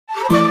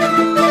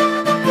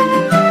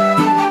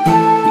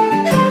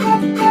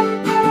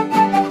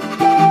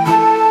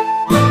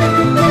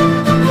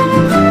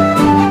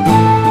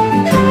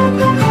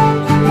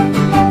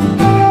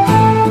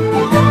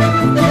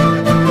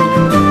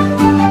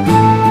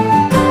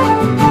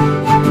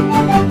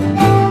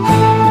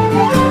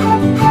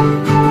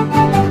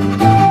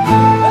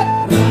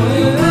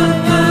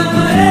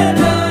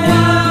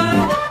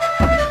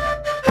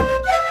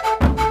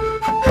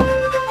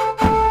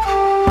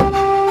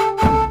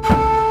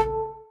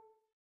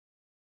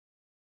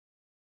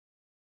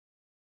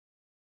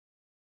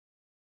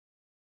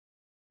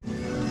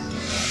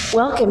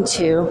Welcome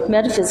to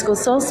Metaphysical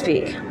Soul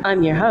Speak.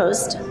 I'm your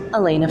host,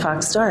 Elena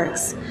Fox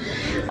Starks.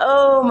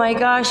 Oh my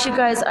gosh, you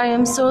guys, I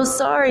am so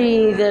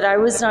sorry that I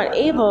was not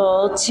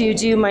able to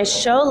do my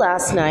show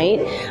last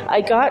night. I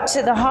got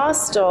to the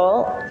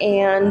hostel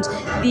and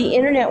the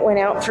internet went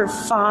out for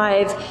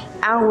 5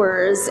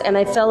 hours and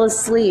I fell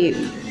asleep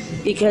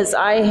because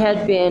I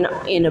had been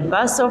in a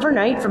bus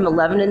overnight from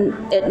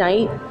 11 at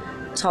night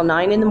till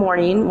 9 in the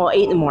morning,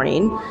 8 in the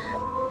morning.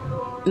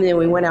 And then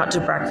we went out to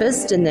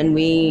breakfast, and then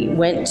we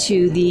went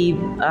to the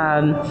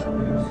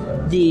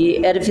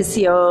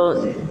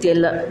Edificio de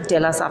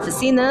las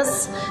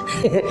Oficinas,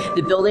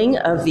 the building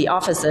of the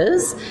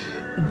offices,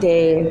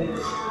 de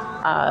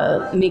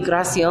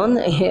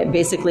Migración,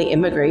 basically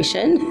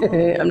immigration.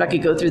 I'm not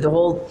going to go through the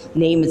whole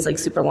name. It's like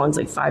super long. It's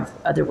like 5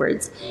 other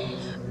words.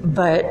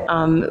 But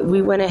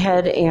we went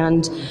ahead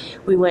and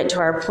we went to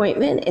our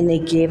appointment, and they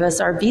gave us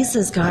our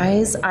visas,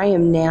 guys. I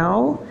am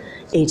now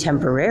a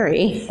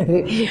temporary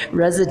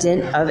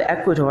resident of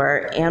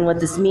Ecuador. And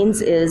what this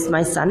means is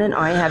my son and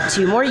I have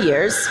 2 more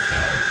years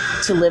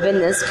to live in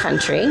this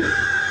country.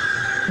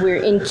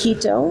 We're in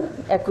Quito,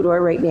 Ecuador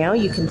right now.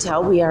 You can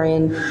tell we are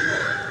in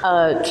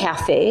a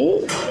cafe.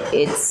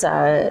 It's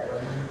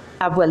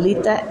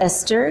Abuelita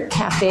Esther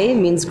Cafe. It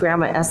means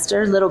Grandma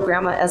Esther, Little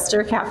Grandma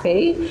Esther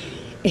Cafe.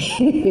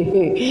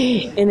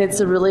 And it's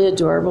a really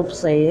adorable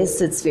place.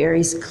 It's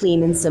very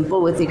clean and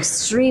simple with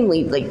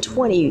extremely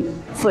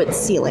 20-foot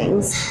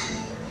ceilings.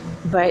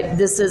 But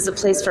this is a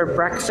place for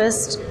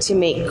breakfast to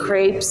make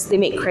crepes. They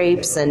make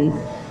crepes and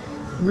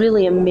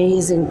really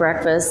amazing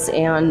breakfast.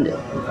 And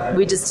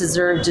we just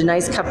deserved a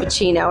nice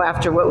cappuccino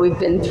after what we've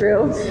been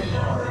through.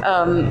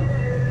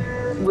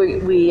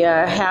 We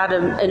had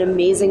an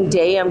amazing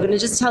day. I'm going to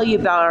just tell you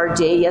about our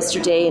day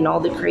yesterday and all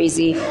the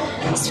crazy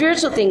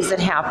spiritual things that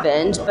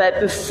happened. But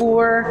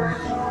before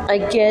I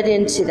get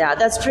into that,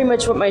 that's pretty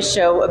much what my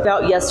show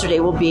about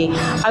yesterday will be.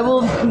 I'm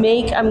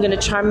going to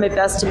try my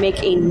best to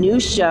make a new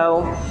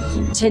show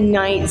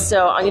tonight.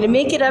 So I'm going to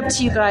make it up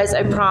to you guys,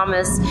 I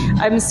promise.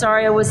 I'm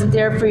sorry I wasn't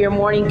there for your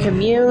morning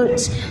commute.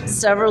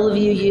 Several of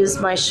you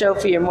used my show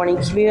for your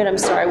morning commute. I'm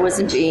sorry I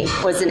wasn't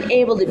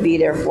able to be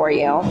there for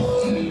you.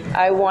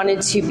 I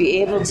wanted to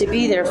be able to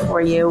be there for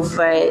you,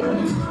 but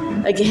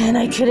again,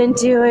 I couldn't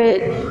do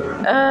it.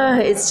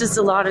 It's just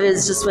a lot of it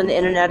is just when the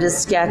internet is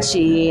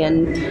sketchy,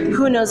 and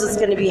who knows what's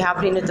going to be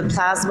happening with the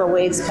plasma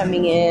waves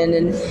coming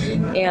in,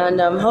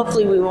 and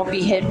hopefully we won't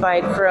be hit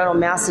by coronal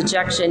mass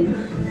ejection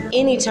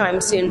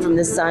anytime soon from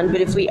the sun.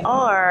 But if we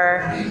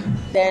are,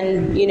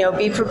 then,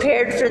 be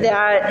prepared for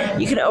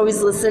that. You can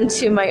always listen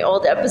to my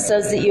old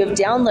episodes that you have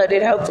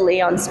downloaded,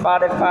 hopefully, on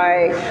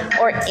Spotify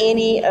or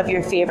any of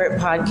your favorite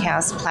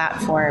podcast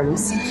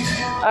platforms.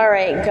 All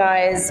right,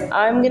 guys,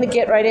 I'm going to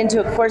get right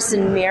into A Course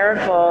in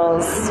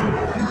Miracles.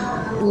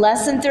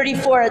 Lesson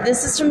 34.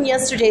 This is from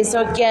yesterday.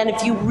 So again,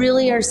 if you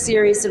really are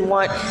serious and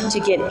want to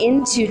get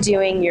into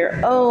doing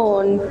your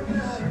own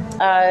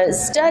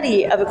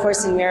study of A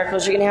Course in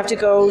Miracles, you're going to have to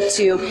go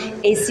to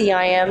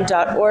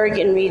acim.org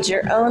and read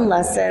your own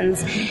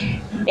lessons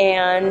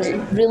and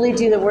really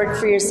do the work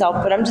for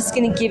yourself. But I'm just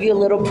going to give you a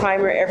little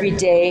primer every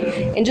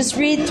day and just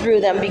read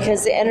through them,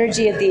 because the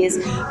energy of these,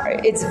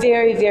 it's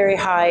very, very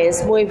high.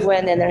 It's muy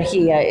buena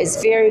energía.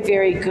 It's very,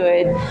 very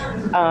good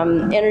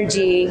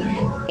energy,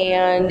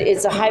 and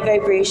it's a high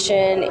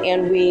vibration,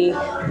 and we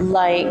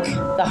like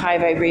the high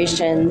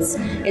vibrations,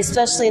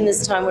 especially in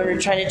this time when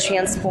we're trying to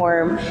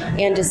transform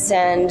and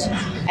ascend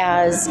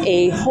as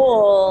a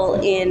whole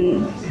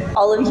in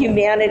all of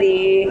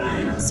humanity.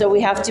 So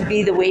we have to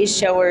be the way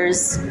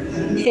showers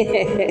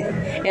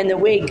and the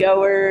way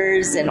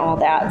goers and all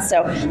that.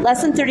 So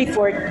lesson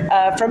 34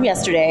 from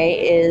yesterday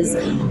is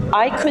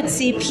I could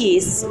see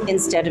peace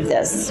instead of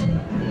this.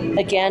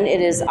 Again, it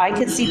is I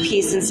could see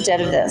peace instead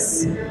of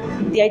this.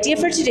 The idea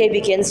for today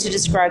begins to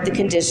describe the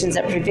conditions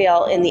that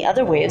prevail in the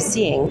other way of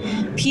seeing.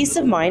 Peace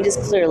of mind is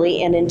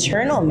clearly an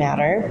internal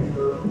matter,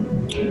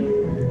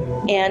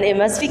 and it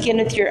must begin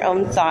with your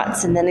own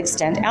thoughts and then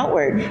extend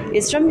outward.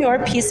 It's from your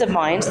peace of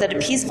mind that a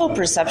peaceful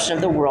perception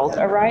of the world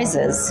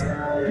arises.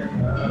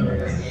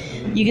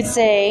 You could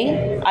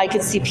say, I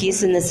could see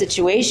peace in this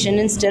situation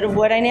instead of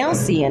what I now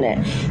see in it.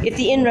 If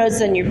the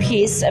inroads on your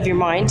peace of your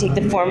mind take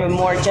the form of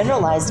more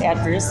generalized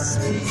adverse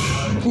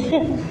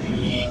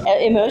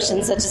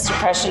emotions such as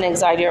depression,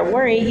 anxiety, or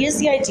worry, use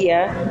the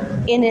idea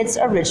in its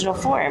original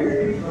form.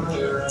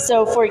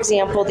 So, for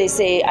example, they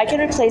say, I can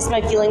replace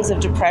my feelings of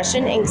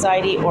depression,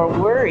 anxiety, or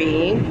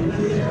worry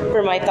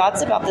for my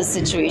thoughts about the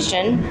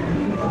situation,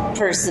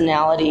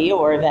 personality,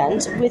 or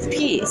event with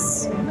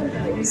peace.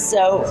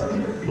 So,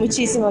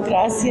 muchísimas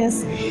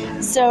gracias.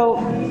 So,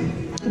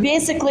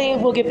 basically,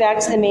 we'll get back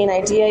to the main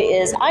idea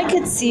is I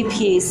could see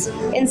peace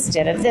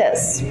instead of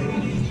this.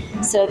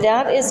 So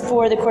that is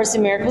for the Course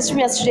in Miracles from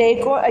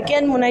yesterday.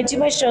 Again, when I do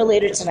my show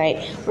later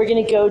tonight, we're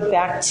going to go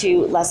back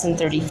to lesson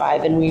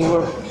 35, and we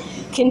will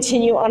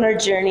continue on our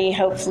journey,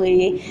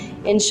 hopefully,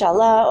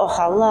 inshallah,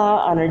 ojalá,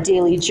 on our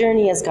daily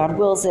journey as God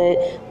wills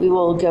it. We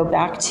will go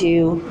back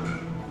to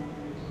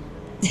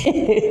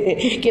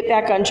get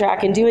back on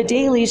track and do a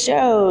daily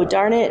show,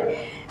 darn it.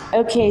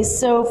 Okay,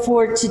 so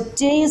for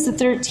today is the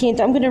 13th.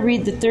 I'm going to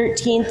read the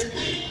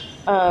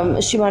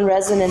 13th Schumann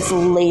Resonance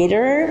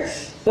later.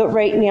 But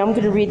right now I'm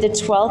going to read the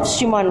 12th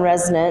Schumann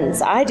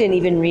Resonance. I didn't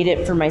even read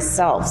it for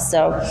myself.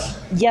 So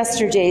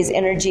yesterday's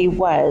energy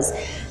was,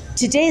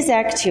 today's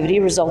activity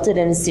resulted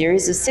in a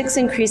series of 6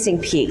 increasing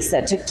peaks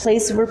that took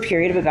place over a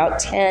period of about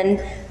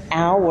 10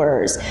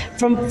 hours,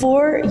 from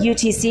 4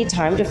 UTC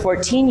time to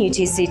 14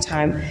 UTC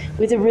time,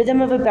 with a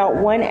rhythm of about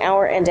 1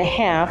 hour and a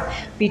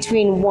half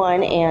between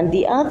one and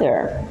the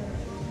other.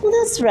 Well,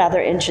 that's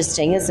rather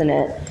interesting, isn't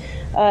it?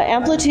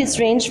 Amplitudes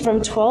range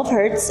from 12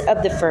 hertz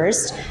of the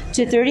first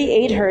to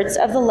 38 hertz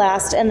of the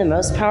last and the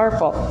most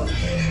powerful.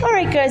 All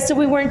right, guys, so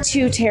we weren't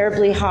too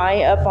terribly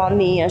high up on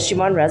the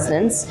Schumann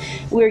resonance.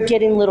 We're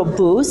getting little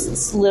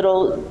boosts,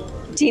 little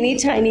teeny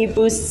tiny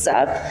boosts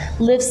up,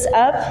 lifts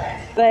up,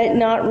 but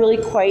not really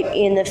quite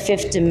in the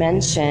 5th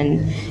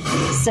dimension.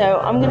 So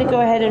I'm going to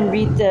go ahead and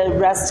read the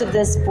rest of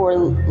this for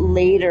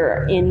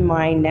later in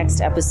my next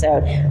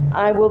episode.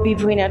 I will be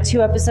putting out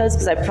 2 episodes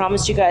because I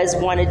promised you guys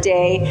 1 a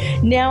day.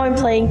 Now I'm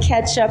playing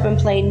catch up. I'm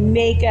playing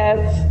makeup.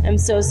 I'm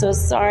so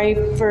sorry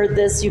for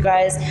this, you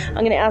guys. I'm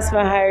going to ask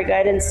my higher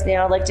guidance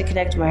now. I'd like to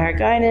connect to my higher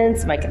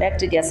guidance. Am I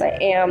connected? Yes, I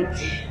am.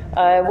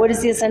 What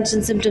is the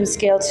Ascension Symptom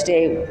Scale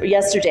today?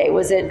 Yesterday,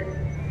 was it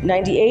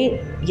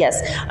 98?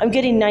 Yes, I'm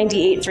getting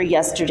 98 for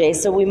yesterday,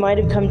 so we might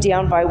have come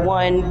down by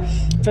 1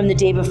 from the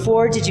day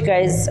before. Did you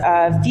guys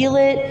feel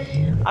it?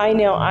 I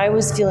know I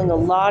was feeling a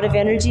lot of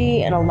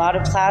energy and a lot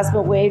of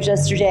plasma waves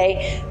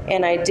yesterday,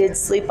 and I did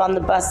sleep on the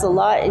bus a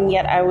lot, and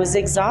yet I was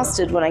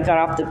exhausted when I got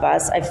off the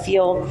bus. I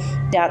feel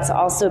that's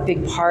also a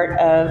big part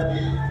of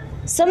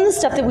some of the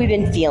stuff that we've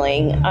been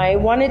feeling. I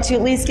wanted to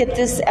at least get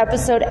this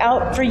episode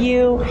out for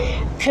you.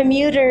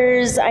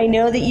 Commuters, I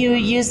know that you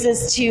use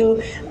this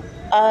to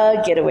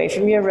get away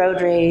from your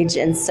road rage,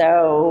 and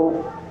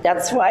so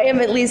that's why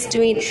I'm at least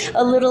doing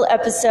a little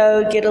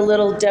episode, get a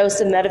little dose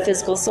of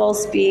metaphysical soul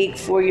speak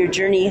for your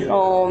journey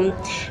home.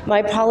 My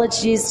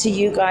apologies to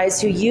you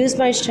guys who use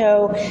my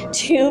show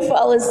to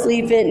fall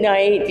asleep at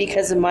night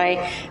because of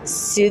my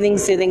soothing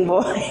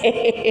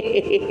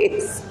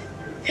voice.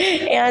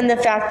 And the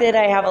fact that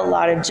I have a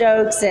lot of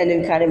jokes and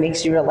it kind of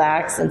makes you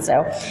relax, and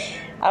so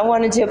I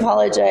wanted to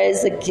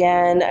apologize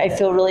again. I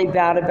feel really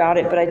bad about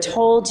it, but I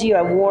told you,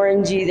 I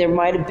warned you, there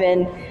might have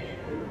been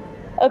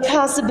a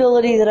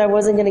possibility that I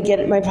wasn't going to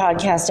get my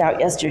podcast out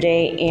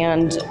yesterday,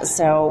 and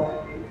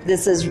so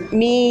this is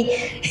me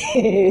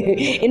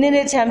in an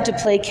attempt to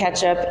play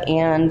catch up,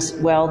 and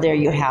well, there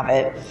you have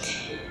it.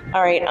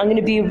 All right, I'm going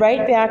to be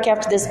right back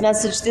after this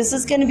message. This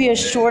is going to be a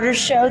shorter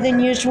show than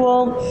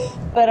usual,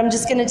 but I'm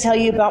just going to tell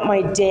you about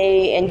my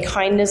day and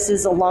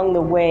kindnesses along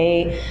the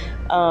way.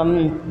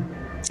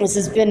 This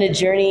has been a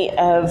journey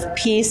of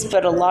peace,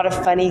 but a lot of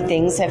funny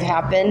things have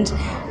happened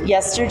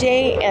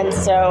yesterday, and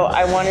so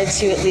I wanted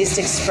to at least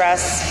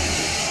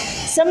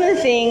express some of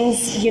the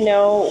things. You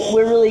know,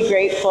 we're really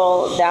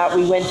grateful that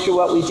we went through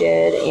what we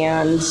did,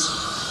 and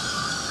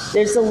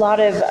there's a lot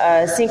of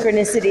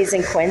synchronicities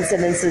and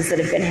coincidences that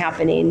have been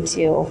happening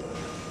too.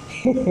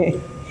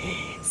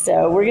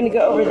 So we're going to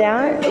go over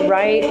that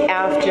right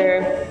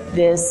after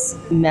this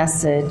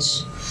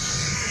message.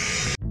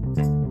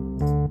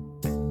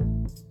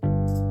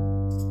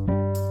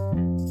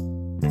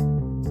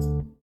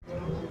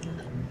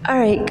 All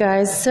right,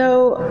 guys,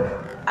 so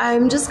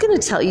I'm just going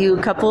to tell you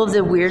a couple of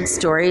the weird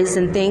stories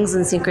and things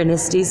and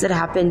synchronicities that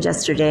happened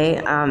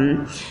yesterday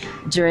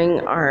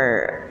during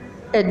our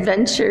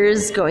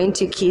adventures going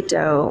to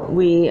Quito.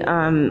 We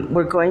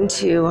were going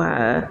to,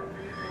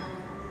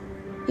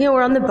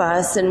 we're on the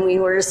bus and we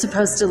were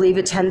supposed to leave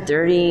at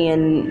 10:30,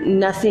 and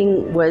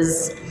nothing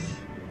was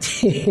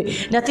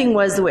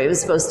the way it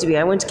was supposed to be.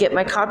 I went to get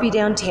my copy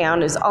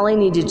downtown. It was all I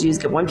needed to do is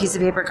get one piece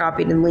of paper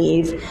copied and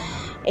leave.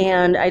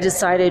 And I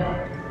decided,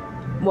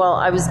 well,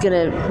 I was going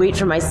to wait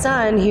for my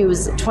son. He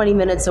was 20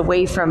 minutes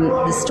away from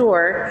the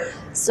store.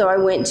 So I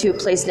went to a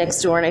place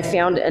next door and I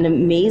found an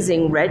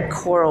amazing red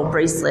coral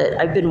bracelet.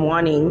 I've been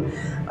wanting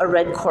a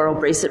red coral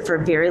bracelet for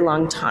a very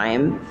long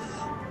time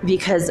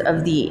because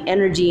of the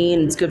energy,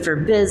 and it's good for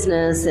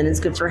business and it's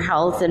good for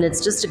health, and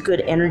it's just a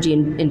good energy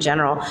in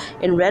general.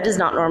 And red is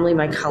not normally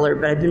my color,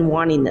 but I've been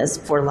wanting this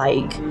for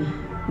like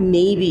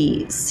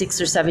maybe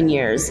 6 or 7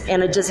 years.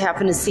 And I just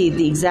happened to see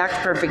the exact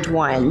perfect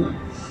one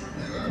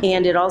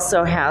and it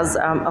also has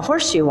a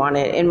horseshoe on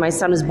it. And my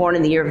son was born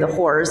in the year of the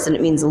horse, and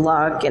it means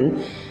luck.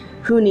 And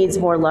who needs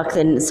more luck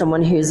than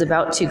someone who's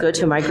about to go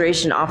to a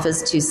migration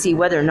office to see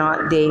whether or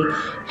not they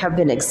have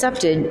been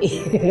accepted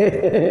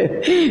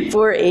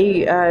for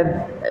a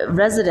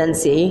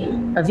residency,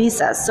 a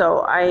visa. So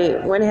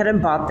I went ahead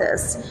and bought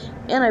this,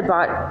 and I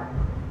bought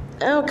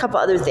a couple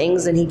other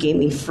things, and he gave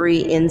me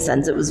free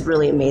incense. It was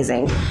really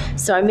amazing.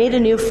 So I made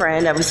a new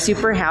friend. I was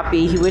super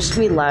happy. He wished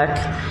me luck.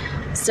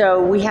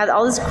 So we had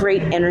all this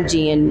great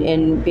energy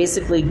and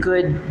basically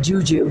good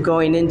juju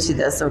going into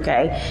this,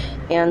 okay?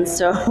 And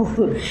so,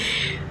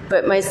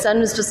 but my son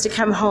was supposed to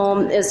come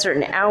home at a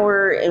certain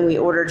hour, and we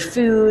ordered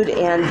food,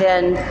 and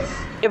then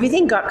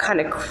everything got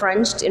kind of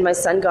crunched, and my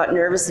son got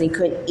nervous and he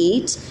couldn't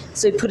eat.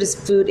 So he put his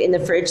food in the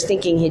fridge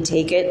thinking he'd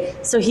take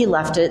it. So he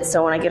left it.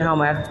 So when I get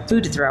home, I have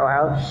food to throw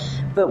out.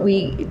 But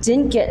we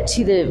didn't get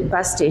to the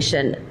bus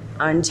station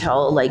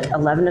until like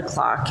 11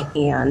 o'clock,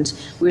 and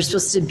we were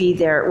supposed to be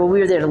there. Well, we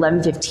were there at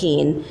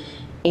 11:15,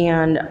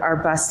 and our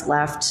bus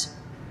left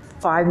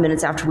 5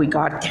 minutes after we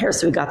got there.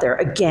 So we got there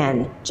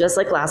again, just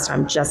like last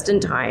time, just in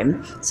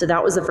time. So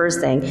that was the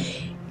first thing.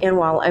 And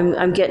while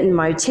I'm getting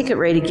my ticket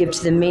ready to give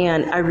to the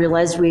man, I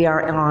realized we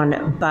are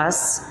on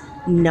bus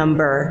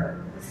number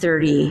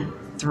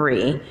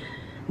 33.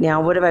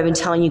 Now, what have I been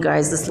telling you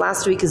guys? This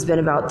last week has been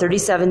about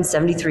 37,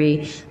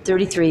 73,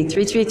 33,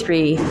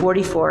 333,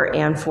 44,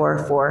 and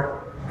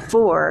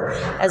 444,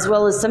 as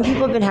well as some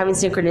people have been having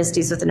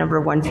synchronicities with the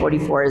number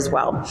 144 as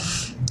well.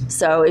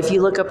 So if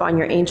you look up on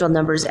your Angel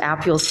Numbers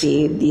app, you'll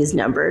see these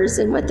numbers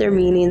and what their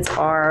meanings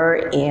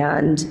are,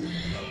 and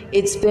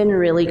it's been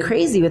really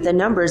crazy with the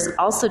numbers.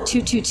 Also,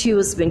 222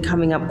 has been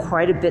coming up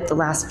quite a bit the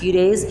last few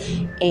days,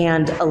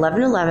 and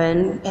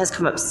 1111 has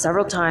come up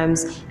several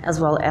times,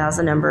 as well as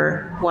the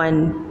number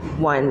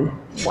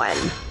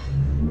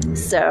 111.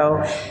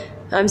 So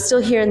I'm still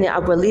here in the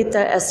Abuelita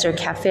Esther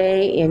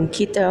Cafe in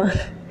Quito.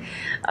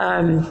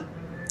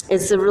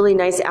 It's a really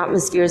nice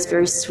atmosphere. It's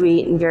very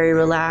sweet and very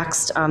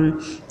relaxed.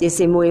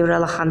 Dice muy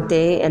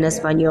relajante en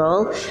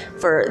español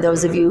for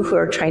those of you who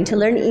are trying to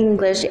learn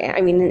English,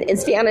 in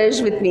Spanish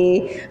with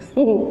me.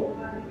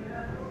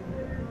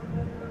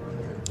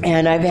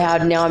 And I'm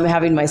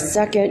having my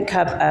second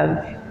cup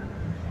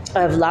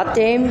of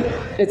latte.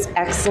 It's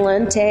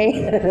excelente.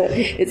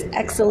 It's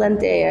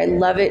excelente. I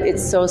love it.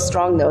 It's so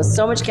strong though.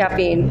 So much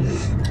caffeine.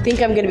 I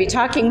think I'm going to be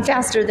talking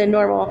faster than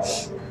normal.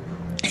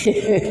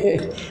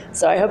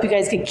 So I hope you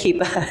guys can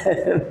keep up.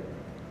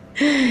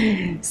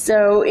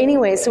 So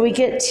anyway, so we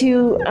get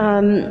to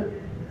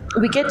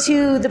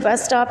the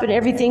bus stop, and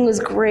everything was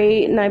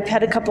great, and I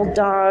pet a couple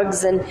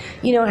dogs, and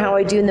you know how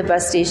I do in the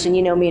bus station,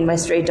 you know me and my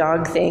stray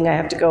dog thing. I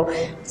have to go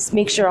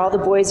make sure all the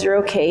boys are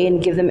okay and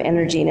give them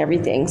energy and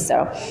everything.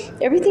 So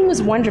everything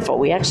was wonderful.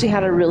 We actually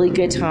had a really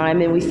good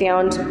time, and we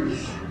found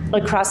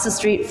across the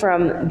street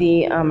from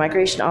the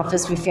migration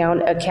office, we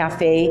found a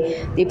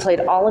cafe. They played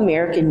all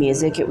American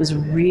music. It was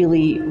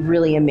really,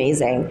 really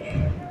amazing.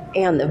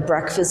 And the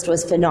breakfast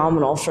was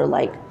phenomenal for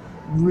like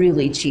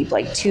really cheap,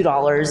 like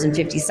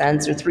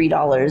 $2.50 or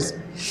 $3.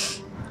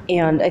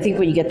 And I think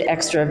when you get the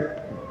extra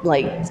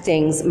like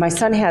things, my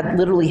son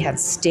literally had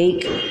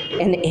steak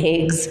and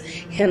eggs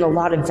and a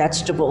lot of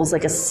vegetables,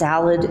 like a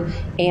salad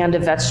and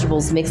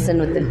vegetables mixed in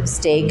with the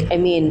steak. I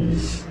mean,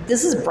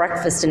 this is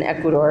breakfast in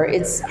Ecuador.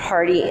 It's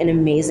hearty and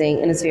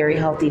amazing, and it's very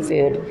healthy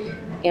food.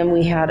 And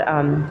we had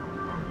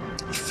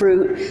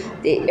fruit.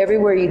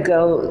 Everywhere you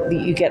go,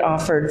 you get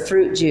offered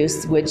fruit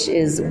juice, which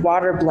is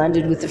water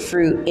blended with the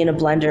fruit in a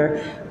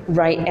blender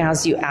right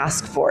as you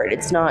ask for it.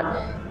 It's not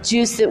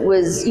juice that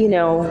was,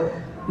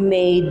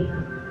 made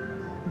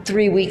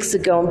 3 weeks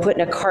ago and put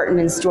in a carton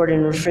and stored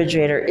in a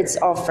refrigerator. It's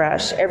all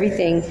fresh.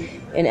 Everything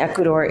in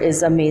Ecuador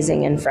is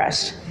amazing and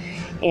fresh.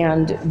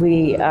 And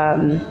we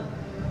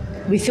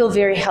feel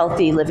very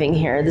healthy living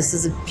here. This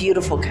is a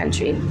beautiful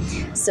country.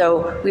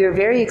 So we are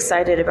very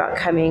excited about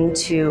coming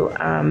to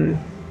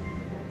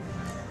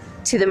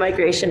the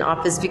migration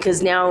office,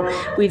 because now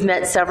we've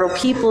met several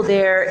people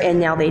there, and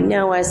now they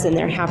know us and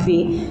they're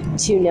happy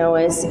to know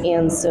us.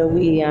 And so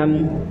we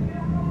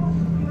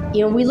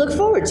look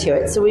forward to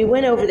it. So we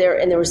went over there,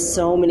 and there were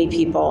so many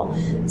people,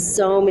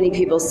 so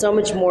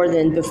much more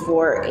than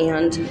before.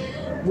 And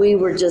we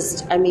were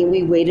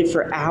we waited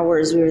for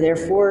hours. We were there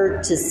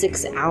 4 to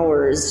 6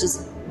 hours,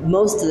 just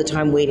most of the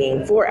time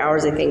waiting. 4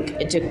 hours, I think,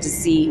 it took to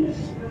see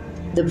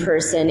the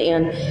person.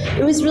 And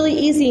it was really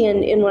easy.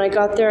 And when I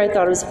got there, I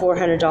thought it was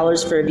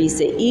 $400 for a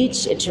visa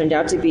each. It turned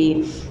out to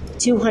be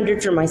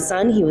 $200 for my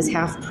son. He was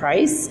half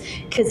price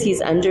because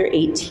he's under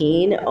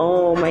 18.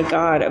 Oh my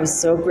God, I was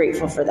so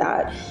grateful for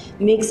that.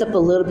 Makes up a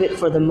little bit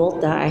for the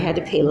multa I had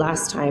to pay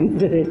last time.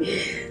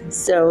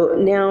 So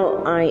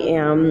now I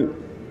am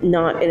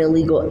not an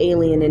illegal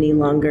alien any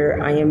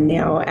longer. I am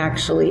now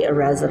actually a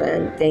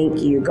resident.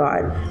 Thank you,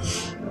 God.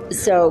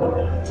 So,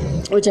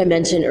 which I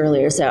mentioned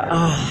earlier. So,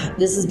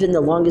 this has been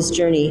the longest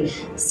journey.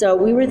 So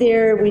we were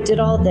there, we did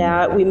all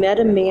that. We met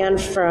a man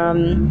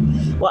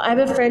I have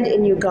a friend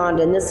in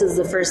Uganda, and this is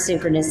the first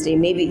synchronicity,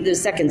 maybe the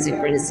second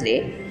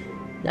synchronicity.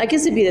 I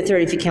guess it'd be the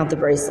third if you count the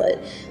bracelet.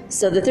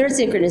 So the third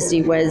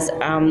synchronicity was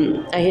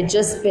I had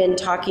just been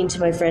talking to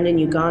my friend in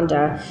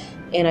Uganda,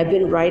 and I've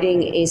been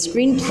writing a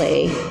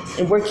screenplay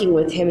and working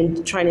with him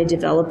and trying to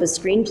develop a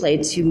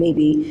screenplay to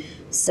maybe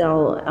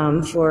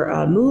sell for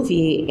a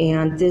movie.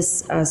 And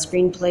this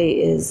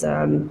screenplay is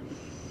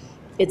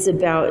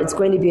it's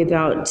going to be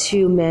about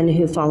two men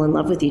who fall in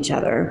love with each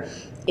other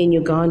in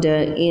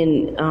Uganda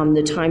in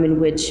the time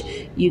in which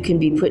you can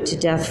be put to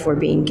death for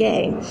being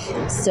gay.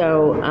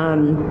 So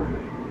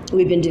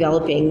we've been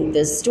developing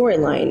this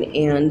storyline,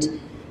 and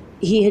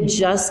he had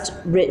just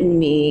written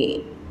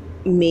me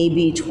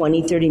maybe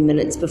 20, 30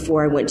 minutes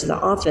before I went to the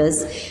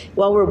office.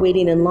 While we're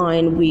waiting in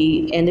line,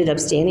 we ended up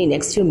standing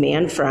next to a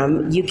man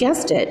from, you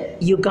guessed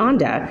it,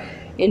 Uganda.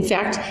 In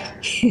fact,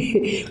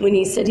 when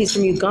he said he's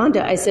from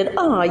Uganda, I said,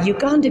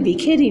 Uganda, be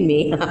kidding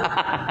me.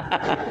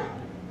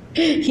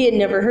 He had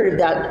never heard of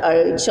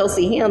that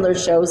Chelsea Handler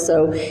show,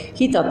 so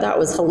he thought that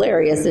was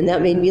hilarious, and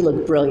that made me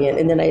look brilliant.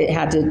 And then I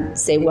had to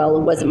say, well,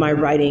 it wasn't my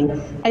writing.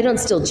 I don't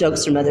steal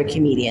jokes from other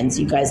comedians.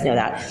 You guys know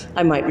that.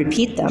 I might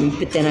repeat them,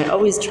 but then I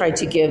always try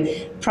to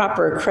give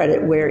proper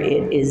credit where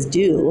it is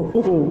due.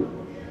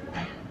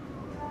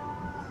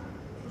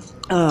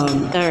 All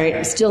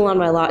right, still on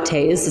my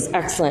latte. This is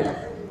excellent.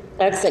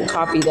 Excellent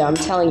coffee, though. I'm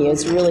telling you,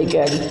 it's really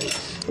good.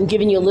 I'm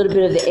giving you a little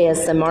bit of the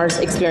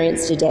ASMR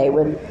experience today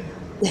with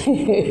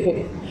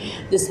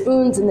the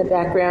spoons in the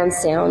background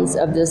sounds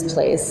of this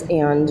place,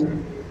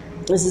 and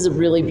this is a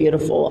really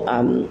beautiful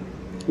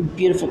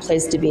beautiful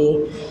place to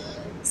be.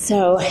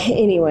 So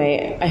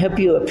anyway, I hope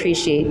you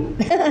appreciate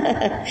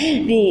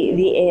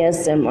the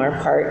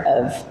ASMR part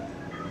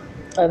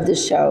of the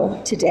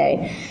show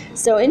today.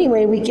 So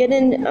anyway, we get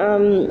in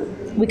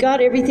we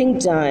got everything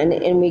done,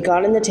 and we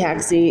got in the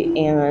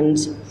taxi, and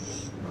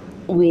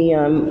we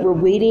were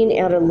waiting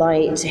at a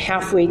light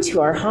halfway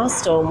to our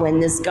hostel when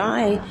this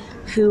guy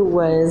who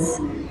was,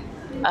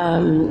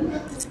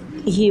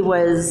 he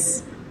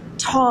was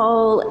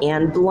tall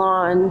and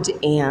blonde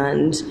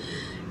and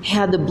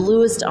had the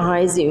bluest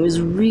eyes. It was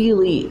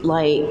really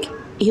like,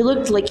 he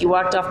looked like he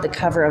walked off the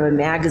cover of a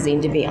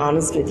magazine, to be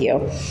honest with you.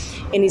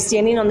 And he's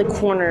standing on the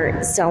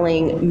corner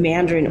selling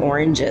mandarin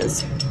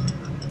oranges.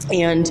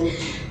 And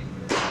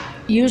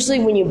usually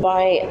when you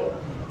buy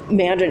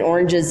mandarin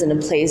oranges in a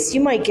place,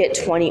 you might get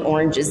 20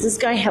 oranges. This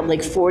guy had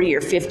like 40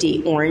 or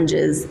 50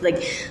 oranges.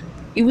 Like,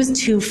 it was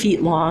 2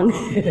 feet long.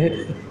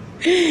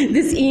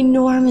 This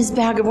enormous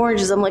bag of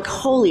oranges. I'm like,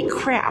 holy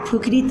crap, who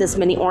could eat this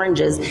many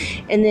oranges?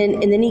 And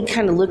then he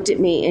kind of looked at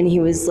me, and he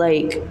was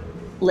like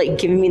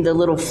giving me the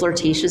little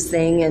flirtatious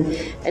thing,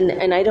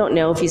 and I don't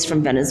know if he's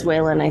from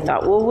Venezuela. And I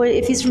thought, well, what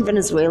if he's from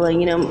Venezuela,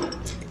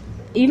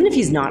 even if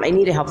he's not, I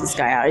need to help this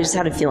guy out. I just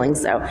had a feeling.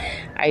 So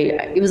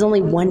it was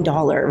only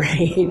 $1,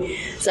 right?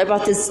 So I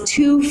bought this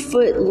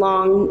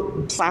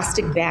 2-foot-long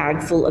plastic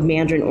bag full of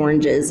mandarin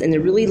oranges, and they're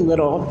really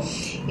little.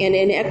 And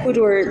in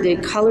Ecuador, the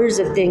colors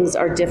of things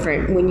are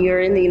different. When you're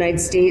in the United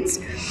States,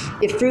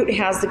 if fruit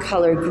has the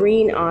color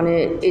green on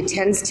it, it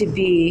tends to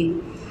be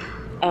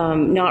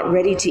not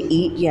ready to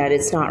eat yet.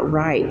 It's not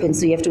ripe, and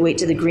so you have to wait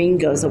till the green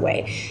goes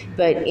away.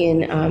 But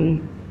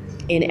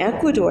in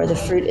Ecuador, the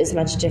fruit is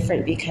much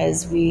different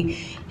because we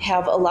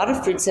have a lot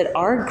of fruits that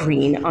are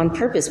green on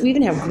purpose. We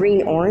even have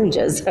green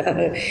oranges.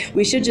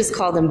 We should just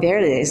call them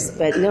verdes,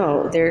 but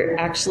no, they're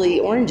actually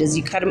oranges.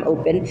 You cut them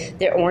open.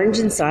 They're orange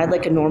inside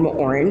like a normal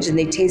orange, and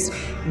they taste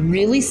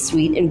really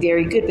sweet and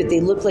very good, but they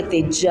look like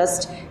they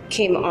just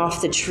came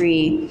off the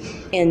tree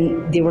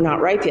and they were not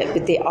ripe yet,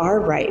 but they are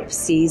ripe,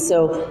 see?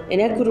 So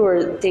in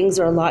Ecuador, things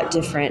are a lot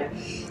different.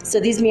 So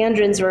these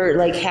mandarins were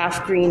like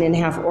half green and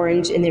half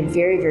orange, and they're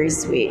very, very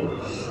sweet.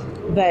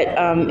 But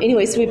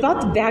anyway, so we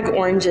bought the bag of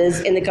oranges,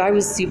 and the guy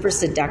was super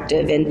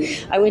seductive. And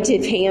I went to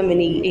pay him,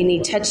 and he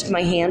touched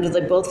my hand with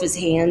like both of his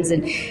hands,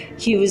 and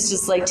he was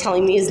just like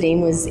telling me his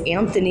name was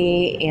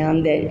Anthony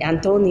and that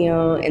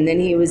Antonio, and then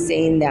he was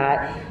saying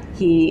that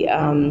he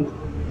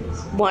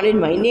wanted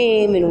my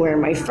name and where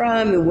am I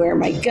from and where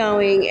am I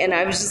going, and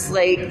I was just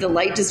like, the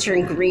light just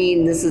turned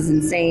green. This is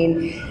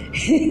insane.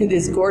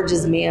 This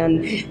gorgeous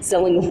man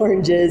selling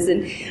oranges,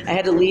 and I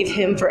had to leave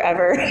him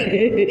forever.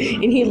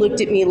 And he looked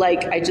at me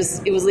like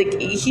it was like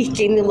he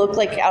gave me a look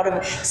like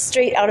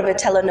straight out of a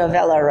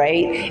telenovela,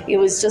 right? It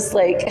was just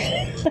like,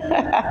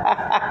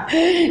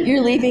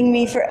 you're leaving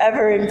me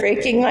forever and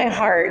breaking my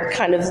heart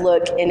kind of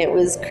look, and it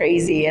was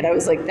crazy. And I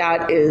was like,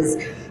 that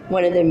is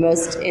one of the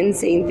most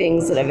insane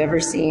things that I've ever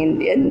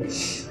seen. And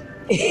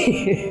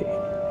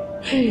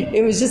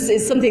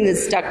it's something that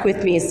stuck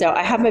with me. So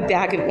I have my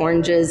bag of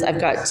oranges.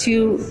 I've got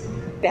 2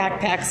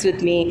 backpacks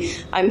with me.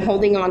 I'm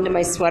holding on to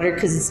my sweater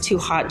because it's too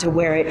hot to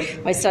wear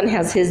it. My son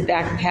has his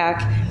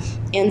backpack.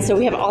 And so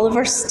we have all of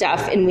our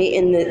stuff, and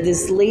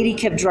this lady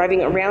kept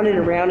driving around and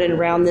around and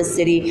around this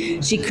city.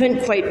 She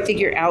couldn't quite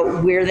figure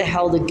out where the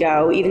hell to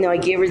go, even though I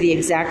gave her the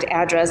exact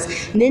address.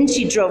 And then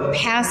she drove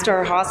past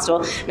our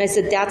hostel, and I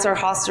said, that's our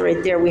hostel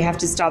right there. We have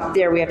to stop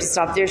there. We have to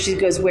stop there. She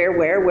goes, where?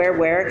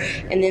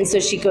 And then so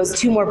she goes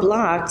 2 more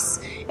blocks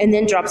and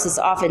then drops us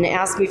off and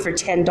asked me for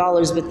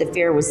 $10, but the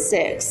fare was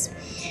 $6.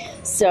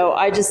 So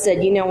I just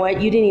said, you know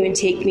what? You didn't even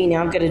take me.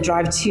 Now I've got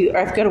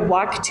to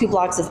walk 2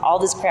 blocks with all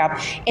this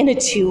crap and a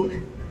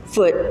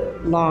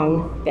 2-foot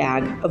long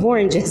bag of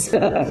oranges.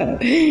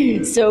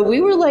 So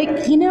we were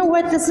like, you know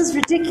what? This is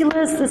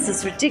ridiculous. This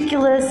is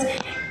ridiculous.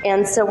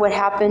 And so what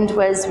happened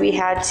was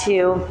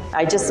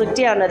I just looked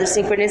down, another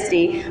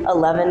synchronicity,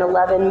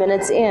 11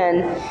 minutes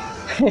in.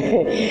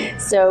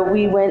 So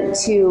we went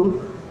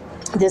to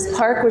this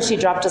park where she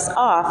dropped us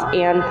off,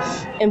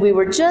 and we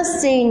were just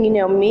saying,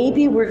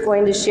 maybe we're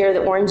going to share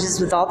the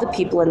oranges with all the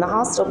people in the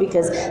hostel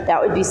because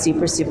that would be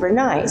super, super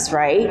nice,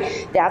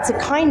 right? That's a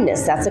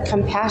kindness. That's a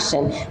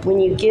compassion. When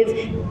you give,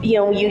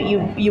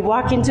 you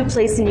walk into a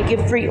place and you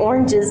give free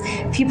oranges,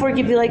 people are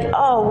going to be like,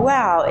 oh,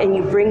 wow, and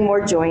you bring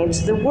more joy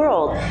into the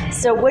world.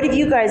 So what have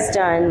you guys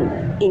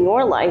done in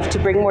your life to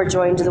bring more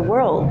joy into the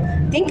world?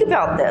 Think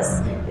about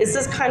this. This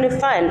is kind of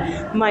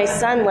fun. My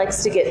son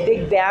likes to get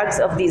big bags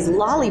of these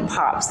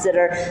lollipops that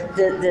are,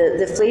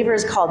 the flavor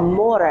is called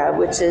mora,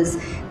 which is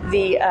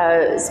the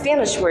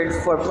Spanish word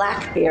for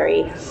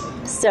blackberry.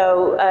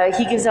 So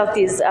he gives out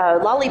these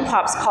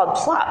lollipops called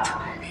plop.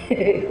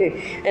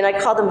 And I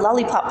call them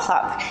lollipop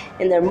plop,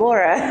 and they're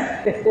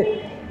mora.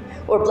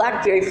 Or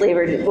blackberry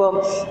flavored.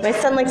 Well, my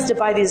son likes to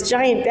buy these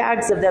giant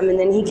bags of them, and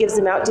then he gives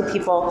them out to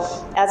people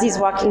as he's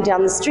walking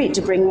down the street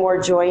to bring more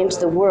joy into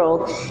the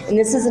world. And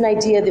this is an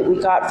idea that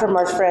we got from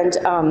our friend,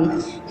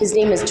 his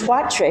name is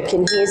Twatrick,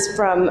 and he's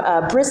from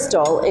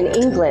Bristol in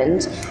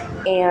England.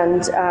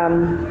 And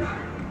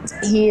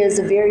he is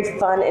a very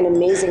fun and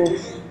amazing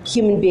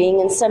human being,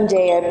 and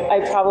someday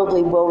I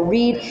probably will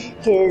read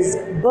his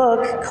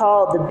book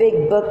called The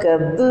Big Book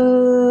of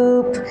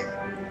Boop.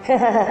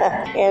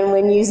 And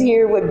when you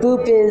hear what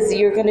Boop is,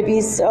 you're going to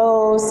be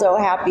so, so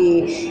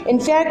happy. In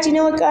fact, you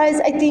know what, guys?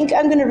 I think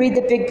I'm going to read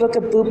the Big Book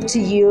of Boop to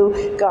you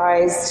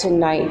guys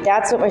tonight.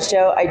 That's what my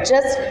show, I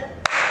just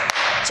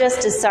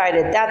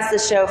decided that's the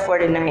show for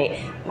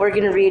tonight. We're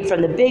going to read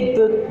from the Big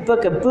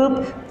Book of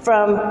Boop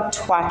from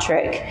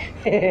Twatrick.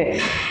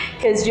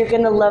 Because you're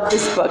going to love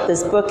this book.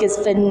 This book is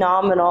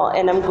phenomenal,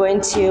 and I'm going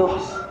to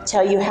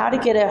tell you how to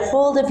get a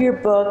hold of your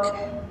book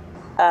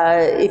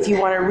if you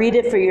want to read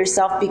it for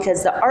yourself,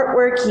 because the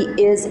artwork, he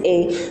is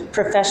a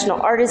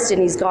professional artist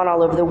and he's gone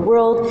all over the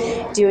world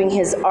doing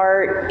his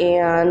art,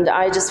 and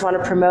I just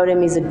want to promote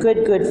him. He's a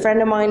good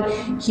friend of mine.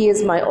 He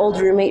is my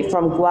old roommate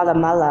from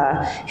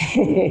Guatemala.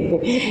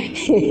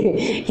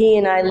 He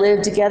and I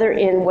live together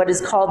in what is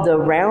called the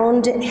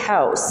Round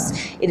House.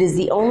 It is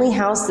the only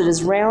house that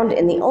is round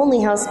and the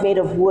only house made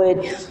of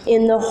wood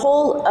in the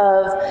whole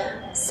of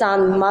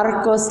San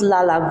Marcos,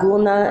 La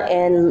Laguna,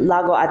 and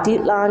Lago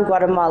Atitlan,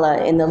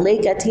 Guatemala, in the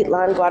Lake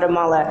Atitlan,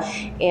 Guatemala.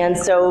 And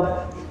so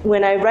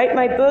when I write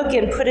my book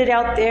and put it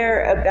out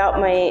there about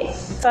my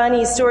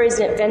funny stories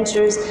and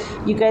adventures,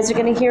 you guys are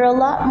going to hear a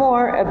lot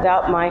more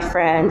about my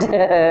friend,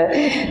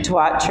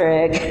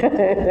 Twatrick.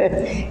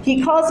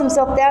 He calls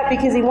himself that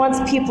because he wants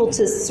people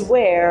to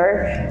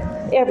swear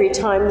every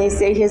time they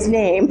say his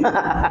name.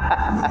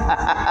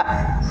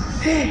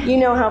 You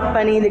know how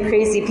funny the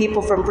crazy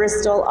people from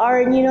Bristol are,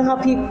 and you know how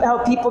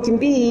people can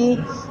be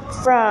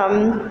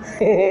from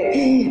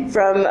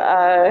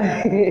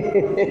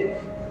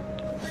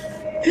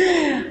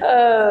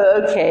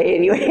okay,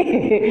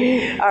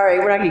 anyway. All right,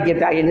 we're not going to get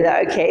back into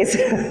that. Okay,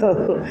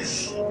 so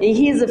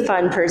he's a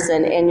fun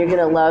person, and you're going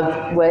to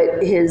love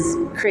what his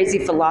crazy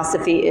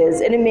philosophy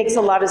is, and it makes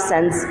a lot of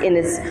sense in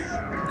its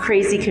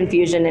crazy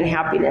confusion and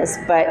happiness.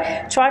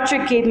 But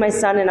Twatrick gave my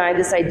son and I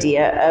this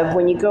idea of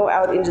when you go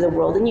out into the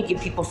world and you give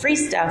people free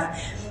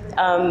stuff,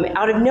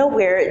 out of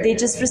nowhere, they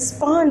just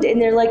respond and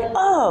they're like,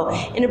 oh,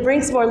 and it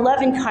brings more love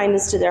and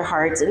kindness to their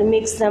hearts, and it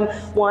makes them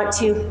want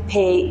to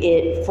pay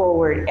it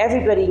forward.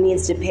 Everybody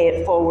needs to pay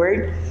it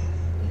forward.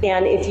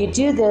 And if you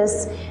do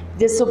this,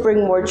 this will bring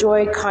more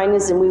joy,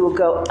 kindness, and we will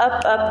go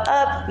up, up,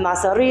 up,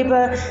 más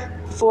arriba,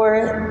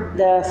 for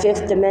the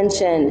fifth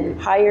dimension,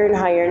 higher and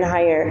higher and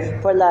higher,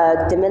 por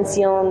la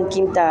dimensión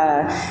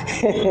quinta.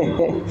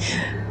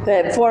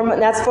 That's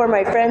for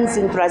my friends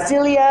in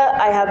Brasilia.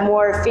 I have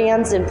more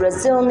fans in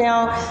Brazil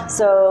now,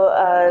 so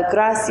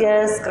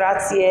gracias,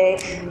 grazie.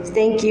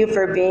 Thank you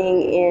for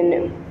being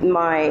in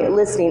my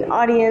listening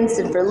audience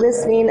and for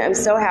listening. I'm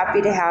so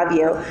happy to have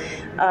you.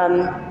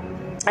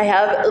 I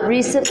have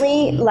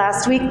recently,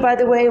 last week, by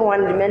the way,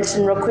 wanted to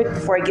mention real quick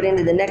before I get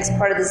into the next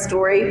part of the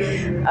story,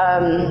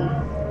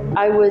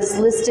 I was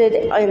listed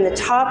in the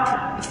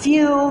top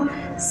few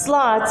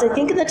slots, I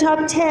think in the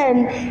top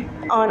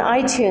 10 on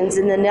iTunes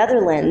in the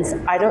Netherlands.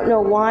 I don't know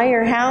why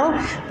or how,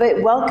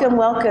 but welcome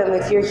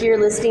if you're here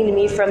listening to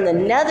me from the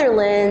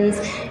Netherlands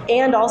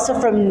and also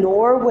from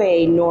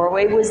Norway.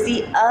 Norway was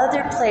the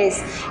other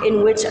place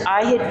in which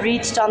I had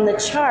reached on the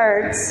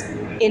charts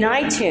in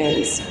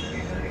iTunes.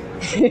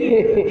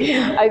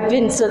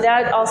 so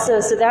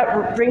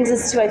that brings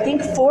us to, I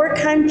think, 4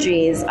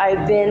 countries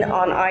I've been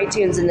on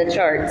iTunes in the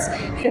charts.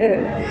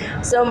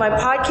 So my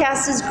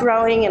podcast is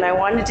growing, and I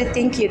wanted to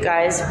thank you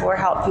guys for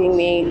helping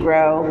me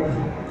grow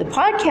the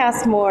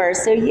podcast more.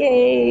 So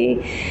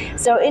yay.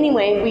 So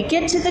anyway, we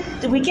get to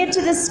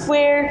the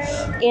square,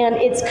 and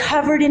it's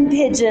covered in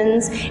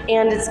pigeons,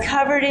 and it's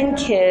covered in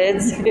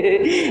kids.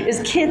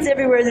 There's kids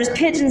everywhere. There's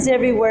pigeons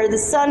everywhere. The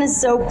sun is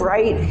so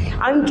bright.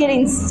 I'm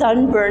getting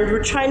sunburned.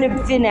 We're trying to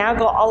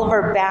finagle all of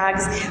our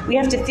bags. We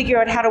have to figure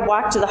out how to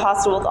walk to the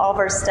hospital with all of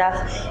our stuff.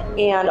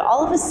 And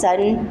all of a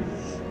sudden,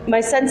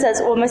 my son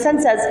says,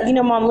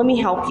 Mom, let me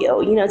help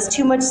you. It's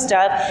too much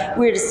stuff.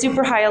 We're at a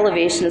super high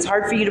elevation. It's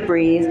hard for you to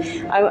breathe.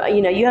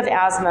 You have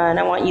asthma, and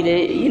I want you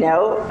to,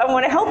 I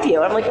want to help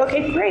you. I'm like,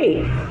 okay,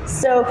 great.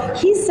 So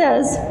he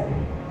says,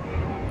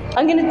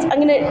 I'm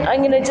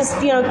gonna just,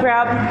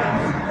 grab,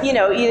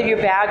 either your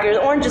bag or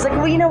the oranges. Like,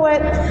 well, you know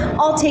what?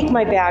 I'll take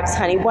my bags,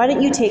 honey. Why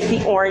don't you take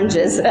the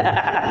oranges?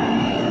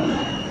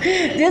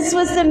 This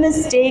was the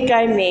mistake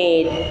I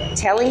made,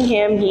 telling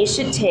him he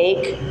should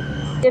take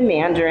the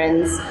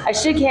mandarins. I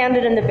should have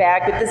handed him the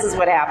bag, but this is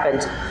what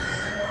happened.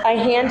 I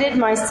handed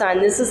my son,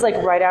 this is like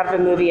right out of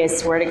a movie, I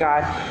swear to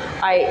God.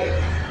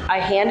 I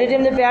handed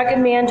him the bag of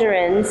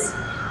mandarins,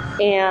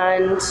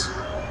 and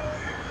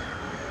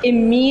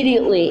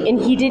immediately,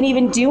 and he didn't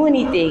even do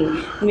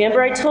anything.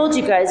 Remember, I told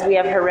you guys we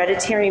have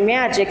hereditary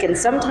magic, and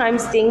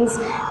sometimes things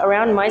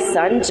around my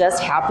son just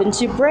happen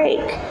to break.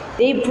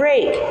 They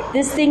break.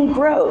 This thing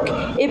broke.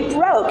 It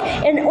broke.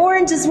 And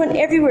oranges went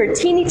everywhere.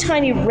 Teeny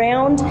tiny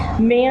round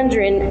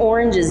mandarin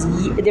oranges.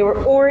 They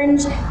were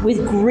orange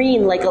with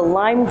green, like a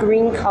lime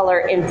green color,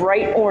 and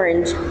bright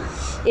orange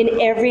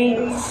in every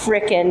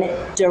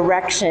frickin'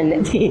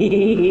 direction.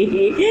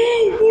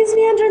 These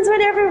mandarins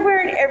went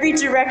everywhere in every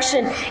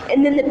direction.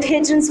 And then the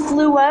pigeons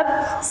flew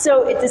up.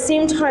 So at the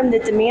same time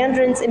that the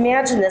mandarins,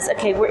 imagine this,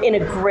 okay, we're in a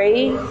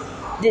gray,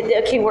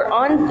 we're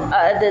on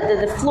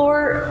the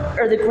floor,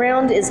 or the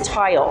ground is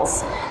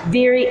tiles,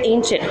 very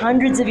ancient,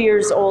 hundreds of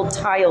years old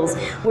tiles.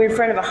 We're in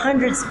front of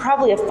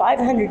probably a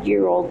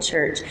 500-year-old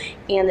church,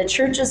 and the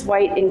church is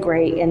white and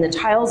gray, and the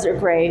tiles are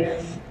gray,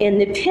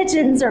 and the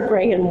pigeons are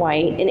gray and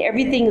white, and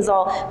everything is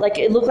all like,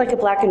 it looked like a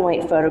black and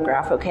white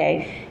photograph.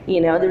 Okay,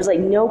 there's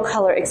like no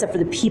color except for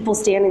the people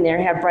standing there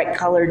have bright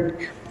colored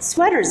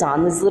sweaters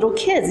on. These little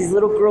kids, these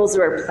little girls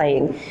who were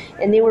playing,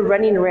 and they were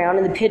running around,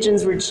 and the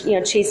pigeons were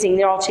chasing.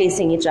 They're all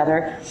chasing each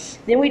other.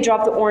 Then we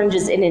dropped the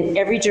oranges, and in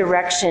every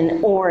direction,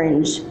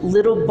 orange,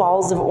 little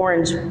balls of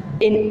orange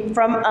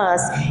from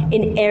us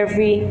in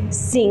every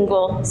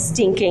single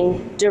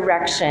stinking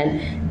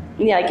direction.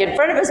 Like in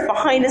front of us,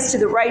 behind us, to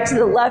the right, to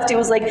the left, it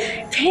was like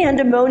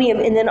pandemonium.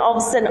 And then all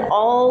of a sudden,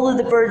 all of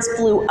the birds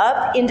flew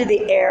up into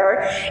the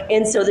air.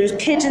 And so there's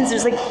pigeons,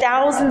 there's like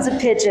thousands of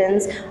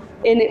pigeons,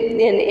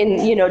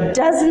 and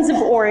dozens of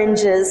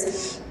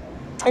oranges.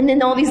 And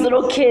then all these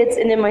little kids,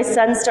 and then my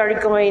son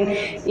started going,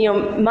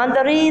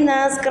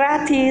 mandarinas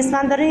gratis,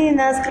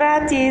 mandarinas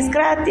gratis,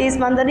 gratis,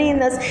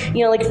 mandarinas,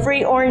 like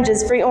free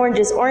oranges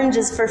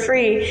for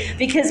free,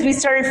 because we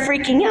started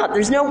freaking out.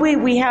 There's no way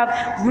we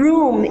have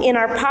room in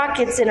our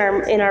pockets, in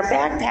our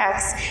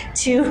backpacks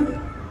to...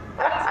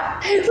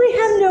 We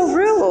have no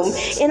room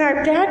in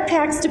our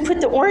backpacks to put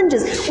the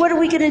oranges. What are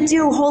we going to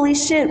do? Holy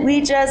shit,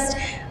 we just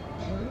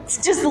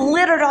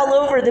littered all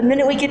over. The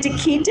minute we get to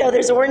Quito,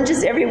 there's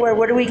oranges everywhere.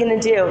 What are we going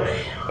to do?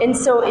 And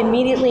so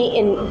immediately,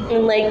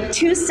 in like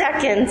 2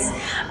 seconds,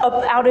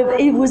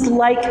 it was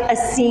like a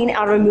scene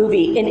out of a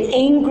movie. An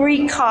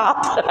angry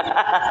cop,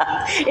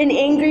 an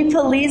angry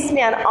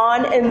policeman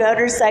on a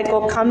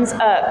motorcycle comes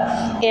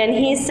up, and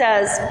he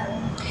says,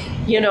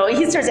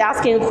 he starts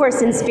asking, of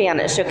course, in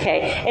Spanish,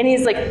 okay? And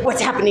he's like,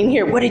 what's happening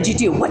here? What did you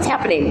do? What's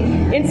happening?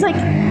 And it's like,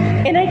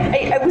 and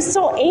I was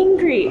so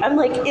angry. I'm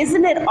like,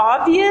 isn't it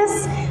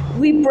obvious?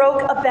 We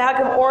broke a bag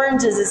of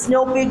oranges. It's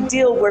no big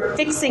deal. We're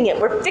fixing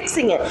it.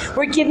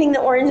 We're giving the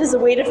oranges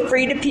away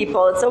free to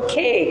people. It's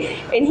okay.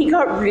 And he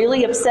got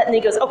really upset, and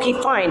he goes, okay,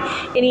 fine.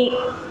 And he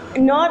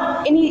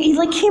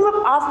came up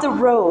off the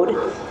road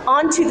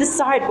onto the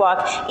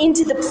sidewalk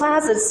into the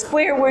plaza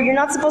square where you're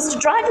not supposed to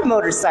drive a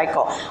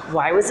motorcycle.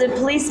 Why was a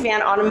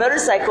policeman on a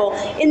motorcycle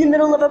in the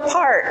middle of a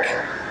park?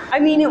 I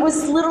mean, it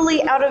was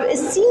literally out of a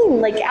scene,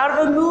 like out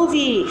of a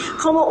movie,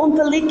 como un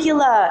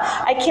película.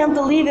 I can't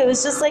believe it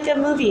was just like a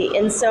movie.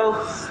 And so,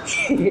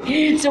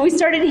 so we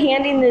started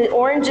handing the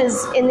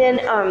oranges, and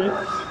then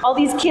all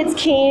these kids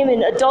came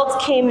and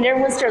adults came, and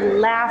everyone started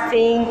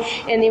laughing,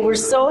 and they were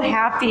so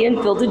happy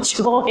and filled with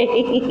joy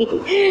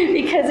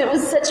because it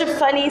was such a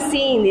funny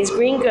scene. These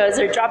gringos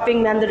are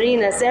dropping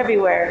mandarinas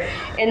everywhere.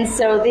 And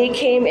so they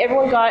came,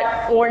 everyone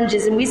got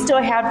oranges, and we still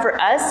had for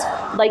us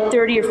like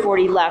 30 or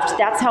 40 left.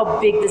 That's how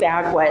big the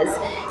bag was.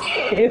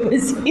 It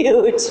was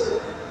huge.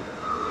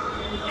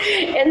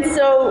 And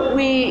so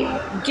we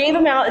gave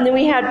them out, and then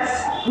we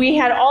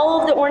had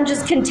all of the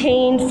oranges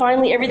contained.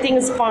 Finally, everything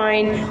is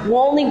fine.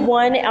 Only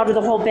one out of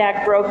the whole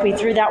bag broke. We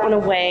threw that one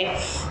away.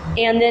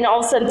 And then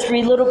all of a sudden,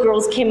 3 little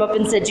girls came up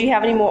and said, "Do you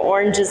have any more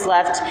oranges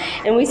left?"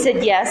 And we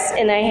said yes.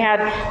 And I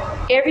had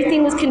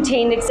everything was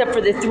contained except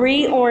for the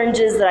 3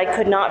 oranges that I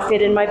could not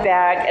fit in my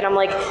bag. And I'm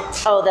like,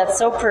 oh, that's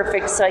so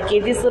perfect. So I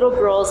gave these little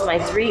girls my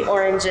 3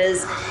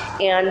 oranges,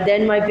 and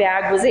then my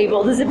bag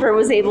the zipper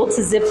was able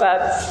to zip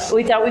up.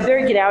 We thought we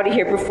better get out of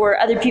here before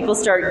other people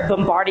start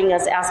bombarding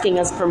us, asking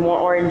us for more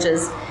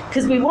oranges,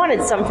 because we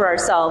wanted some for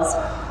ourselves.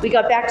 We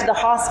got back to the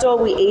hostel.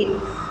 We ate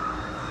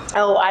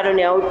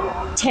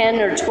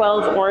 10 or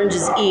 12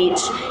 oranges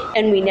each,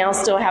 and we now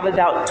still have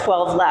about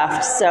 12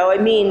 left. So, I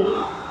mean,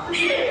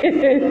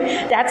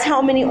 that's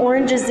how many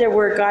oranges there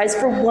were, guys,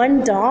 for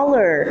 $1.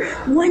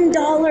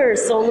 $1,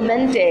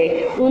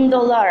 solamente,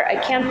 $1. I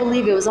can't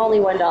believe it was only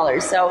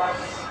 $1. So,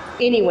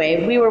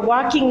 anyway, we were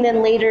walking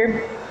then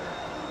later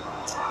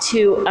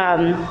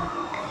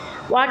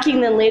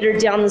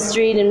down the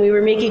street, and we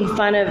were making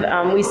fun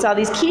of, we saw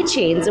these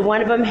keychains, and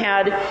one of them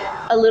had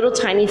a little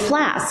tiny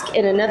flask,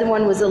 and another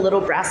one was a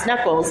little brass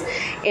knuckles.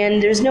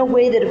 And there's no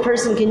way that a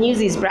person can use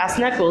these brass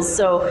knuckles,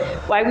 so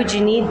why would you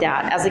need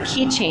that as a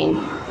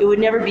keychain? It would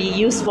never be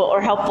useful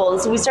or helpful.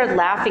 And so we started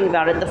laughing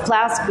about it. The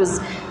flask was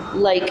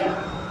like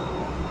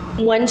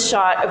 1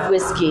 shot of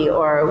whiskey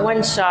or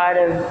 1 shot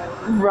of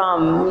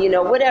rum,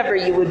 whatever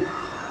you would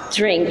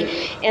drink.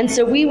 And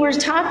so we were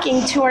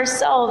talking to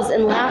ourselves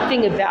and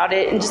laughing about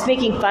it and just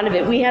making fun of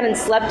it. We hadn't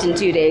slept in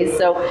 2 days,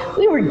 so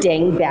we were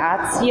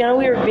dangbats. We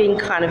were being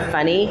kind of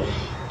funny.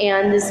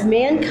 And this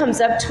man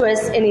comes up to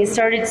us and he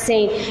started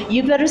saying,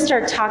 "You better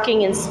start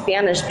talking in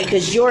Spanish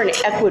because you're in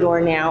Ecuador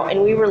now."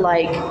 And we were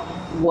like,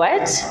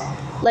 "What?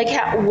 Like,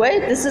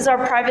 what? This is our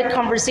private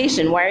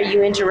conversation. Why are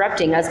you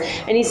interrupting us?"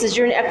 And he says,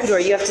 "You're in Ecuador.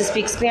 You have to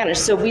speak Spanish."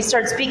 So we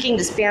start speaking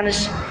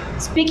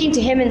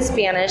to him in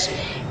Spanish.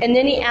 And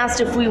then he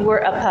asked if we were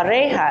a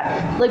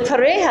pareja. Like,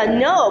 pareja?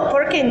 No.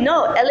 ¿Por qué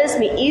no? Él es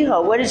mi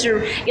hijo. What is your,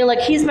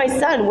 he's my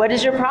son. What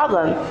is your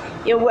problem?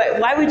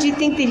 Why would you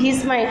think that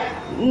he's my,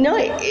 no,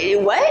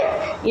 what?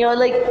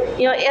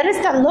 Eres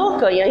tan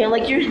loco. You're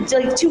like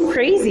too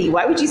crazy.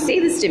 Why would you say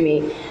this to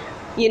me?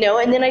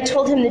 And then I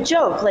told him the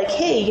joke, like,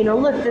 "Hey,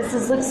 look,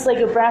 looks like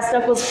a brass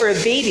knuckles for a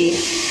baby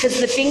because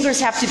the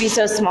fingers have to be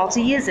so small to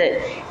use it."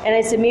 And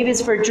I said, "Maybe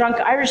it's for drunk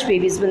Irish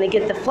babies when they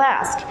get the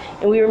flask."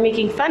 And we were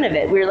making fun of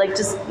it. We were like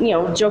just,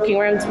 joking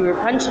around because we were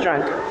punch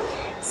drunk.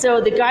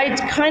 So the guy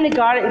kind of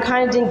got it and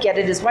kind of didn't get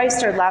it. His wife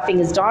started laughing.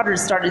 His daughter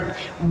started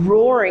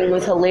roaring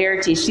with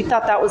hilarity. She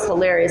thought that was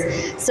hilarious.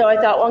 So I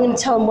thought, well, I'm going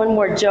to tell him one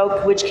more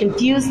joke, which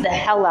confused the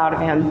hell out of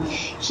him.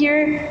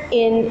 Here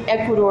in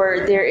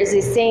Ecuador, there is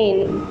a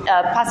saying,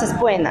 pasas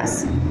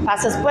buenas.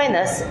 Pasas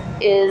buenas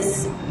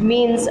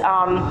means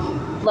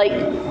like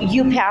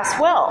you pass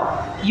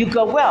well, you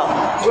go well.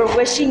 We're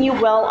wishing you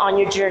well on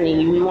your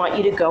journey. We want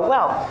you to go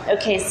well.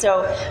 Okay,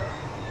 so...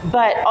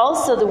 But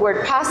also the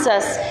word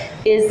pasas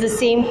is the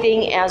same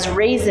thing as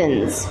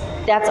raisins.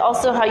 That's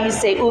also how you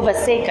say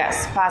uvas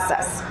secas,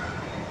 pasas.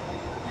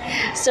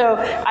 So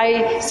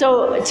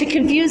to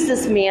confuse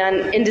this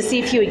man and to see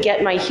if he would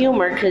get my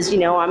humor, because,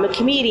 I'm a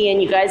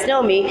comedian, you guys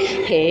know me.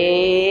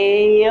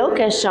 Hey,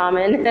 okay,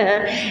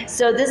 shaman.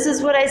 So this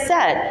is what I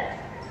said.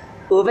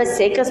 Uvas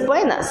secas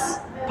buenas.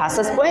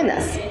 Pasas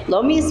buenas,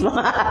 lo mismo.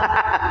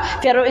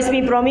 Pero es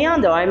mi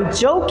bromeando. I'm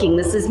joking.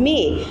 This is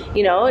me.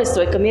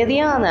 Estoy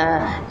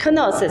comediana.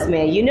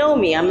 Conocesme. You know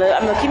me. I'm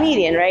a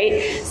comedian,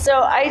 right?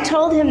 So I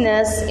told him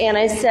this, and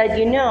I said,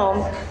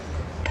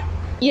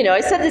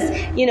 I said this,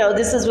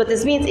 this is what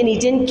this means. And he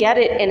didn't get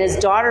it. And his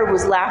daughter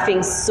was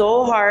laughing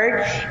so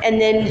hard. And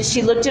then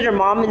she looked at her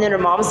mom, and then her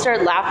mom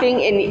started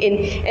laughing.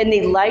 And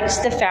they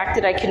liked the fact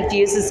that I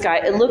confused this guy.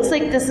 It looks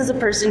like this is a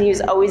person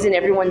who's always in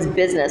everyone's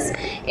business.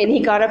 And he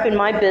got up in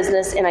my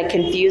business, and I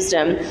confused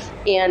him.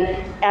 And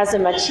as a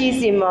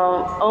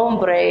machismo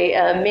hombre,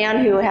 a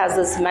man who has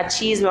this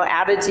machismo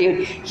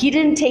attitude, he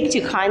didn't take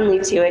too kindly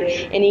to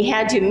it. And he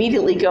had to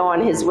immediately go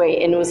on his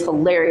way. And it was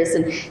hilarious.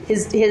 And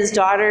his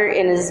daughter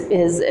and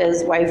his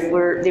wife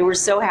were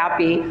so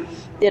happy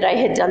that I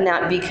had done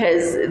that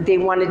because they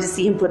wanted to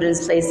see him put in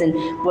his place, and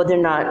well, they're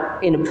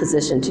not in a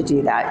position to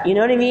do that. You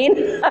know what I mean?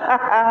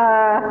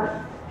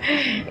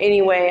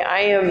 Anyway, I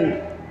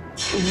am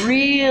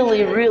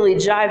really, really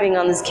jiving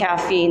on this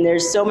caffeine.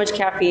 There's so much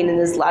caffeine in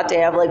this latte.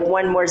 I have like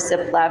one more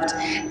sip left,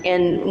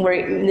 and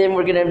then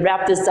we're going to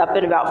wrap this up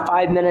in about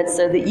 5 minutes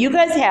so that you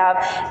guys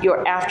have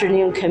your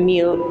afternoon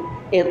commute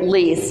at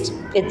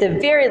the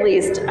very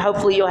least.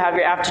 Hopefully you'll have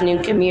your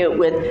afternoon commute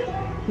with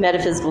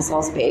Metaphysical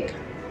Salt Bake.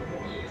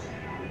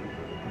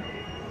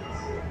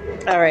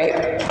 All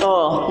right.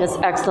 Oh, this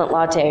excellent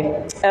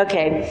latte.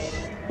 Okay.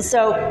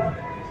 So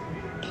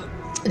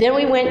then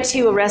we went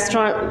to a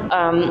restaurant,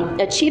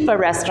 a chifa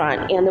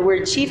restaurant, and the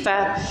word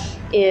chifa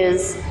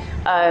is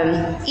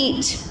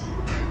eat.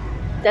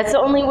 That's the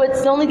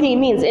only thing it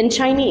means in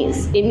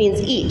Chinese. It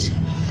means eat.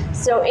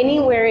 So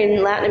anywhere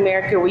in Latin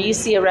America where you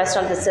see a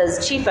restaurant that says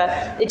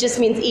chifa, it just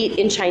means eat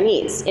in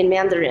Chinese, in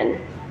Mandarin.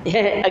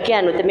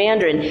 Again, with the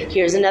Mandarin,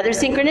 here's another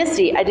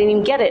synchronicity. I didn't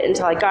even get it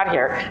until I got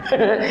here,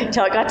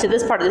 until I got to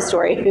this part of the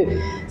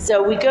story.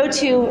 So we go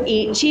to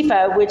eat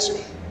chifa, which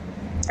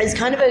is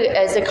kind of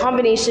a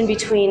combination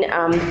between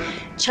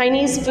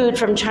Chinese food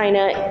from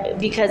China,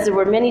 because there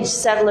were many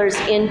settlers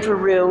in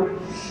Peru.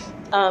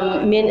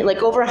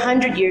 Like over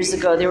 100 years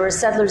ago, there were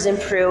settlers in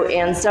Peru,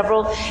 and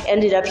several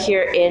ended up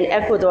here in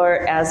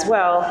Ecuador as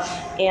well.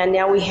 And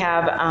now we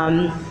have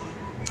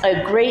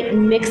a great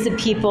mix of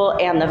people,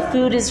 and the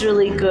food is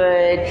really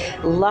good.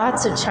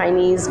 Lots of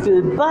Chinese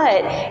food,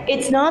 but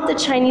it's not the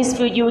Chinese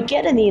food you would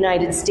get in the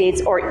United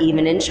States or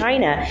even in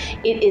China.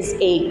 It is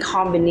a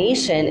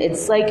combination.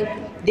 It's like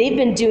they've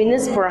been doing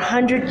this for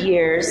 100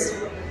 years.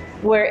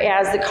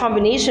 Whereas the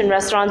combination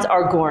restaurants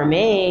are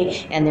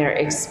gourmet and they're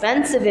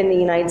expensive in the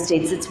United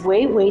States. It's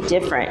way, way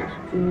different.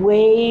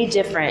 Way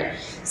different.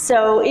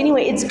 So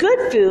anyway, it's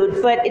good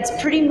food, but it's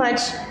pretty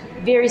much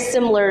very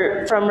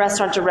similar from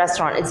restaurant to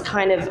restaurant. It's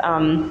kind of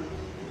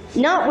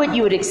not what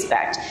you would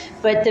expect.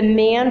 But the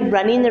man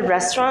running the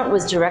restaurant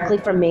was directly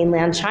from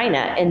mainland China,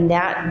 and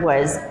that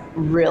was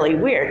really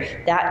weird.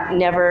 That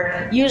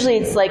never, usually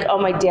it's like,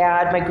 oh, my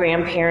dad, my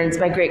grandparents,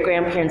 my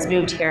great-grandparents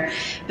moved here.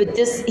 But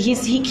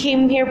he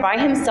came here by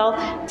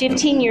himself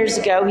 15 years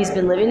ago. He's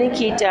been living in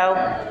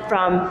Quito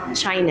from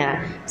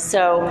China.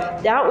 So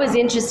that was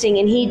interesting,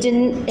 and he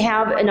didn't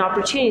have an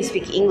opportunity to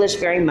speak English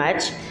very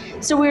much.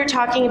 So we were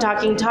talking.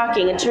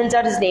 It turns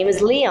out his name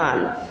is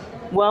Leon.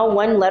 Well,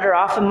 one letter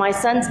off of my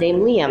son's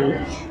name,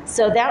 Liam.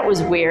 So that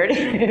was weird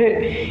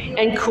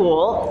and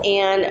cool.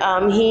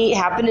 And he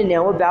happened to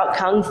know about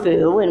Kung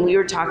Fu, and we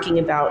were talking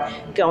about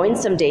going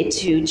someday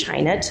to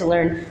China to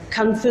learn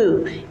Kung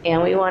Fu.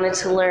 And we wanted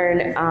to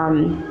learn,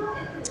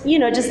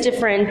 just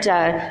different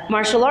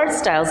martial arts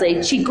styles, like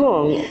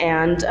Qigong,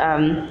 and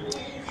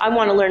I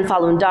want to learn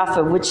Falun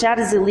Dafa, which that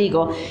is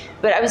illegal.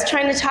 But I was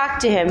trying to talk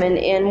to him,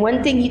 and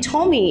one thing he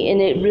told me, and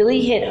it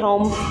really hit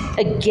home,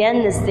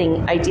 again, this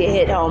idea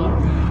hit home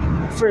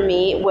for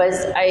me,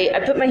 was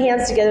I put my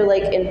hands together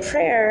like in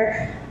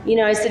prayer.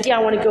 I said, I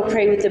want to go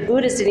pray with the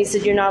Buddhist. And he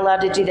said, you're not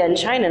allowed to do that in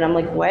China. And I'm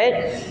like, what?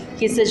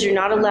 He says, you're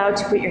not allowed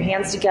to put your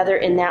hands together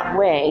in that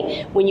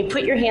way. When you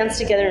put your hands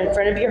together in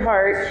front of your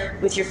heart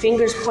with your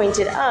fingers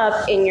pointed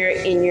up and your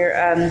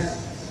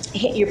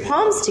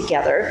palms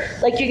together,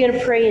 like you're going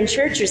to pray in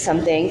church or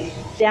something,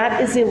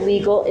 that is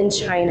illegal in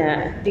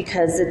China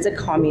because it's a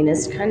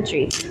communist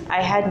country.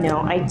 I had no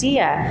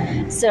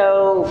idea.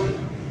 So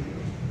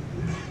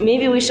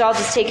maybe we should all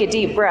just take a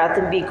deep breath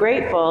and be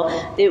grateful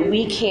that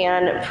we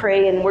can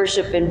pray and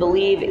worship and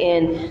believe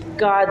in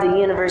God, the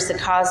universe, the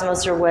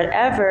cosmos, or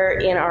whatever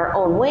in our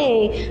own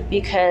way,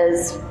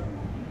 because,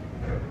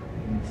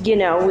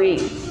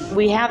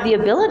 we have the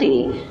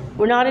ability.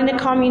 We're not in a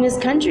communist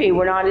country.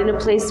 We're not in a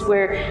place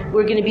where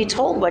we're going to be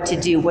told what to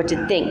do, what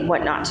to think,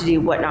 what not to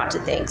do, what not to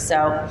think.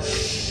 So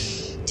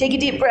take a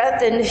deep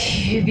breath and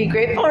be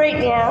grateful right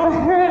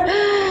now.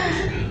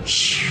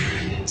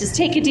 Just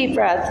take a deep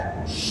breath.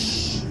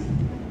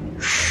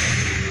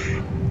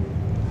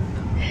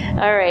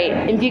 All right.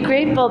 And be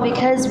grateful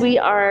because we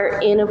are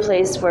in a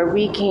place where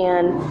we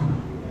can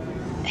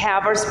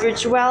have our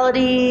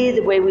spirituality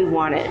the way we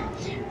want it.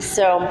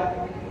 So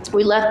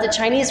we left the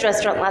Chinese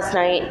restaurant last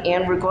night,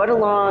 and we're going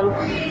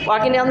along,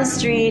 walking down the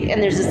street,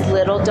 and there's this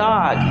little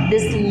dog.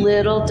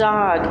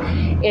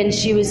 And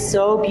she was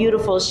so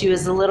beautiful. She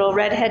was a little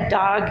redhead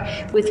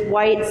dog with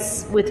white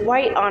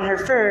on her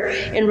fur,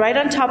 and right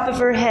on top of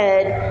her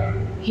head,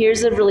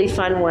 here's a really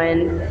fun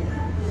one.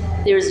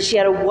 She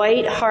had a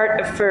white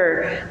heart of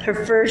fur. Her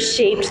fur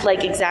shaped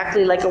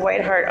exactly like a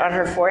white heart on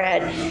her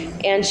forehead.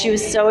 And she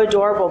was so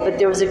adorable. But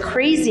there was a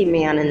crazy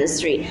man in the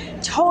street,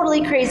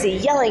 totally crazy,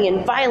 yelling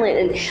and violent,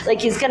 and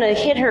like he's going to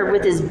hit her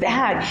with his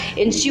bag.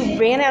 And she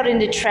ran out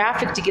into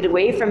traffic to get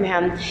away from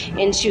him.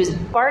 And she was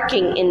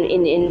barking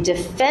in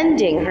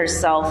defending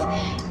herself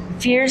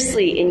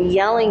fiercely and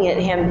yelling at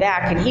him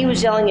back, and he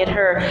was yelling at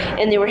her,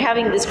 and they were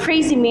having, this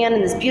crazy man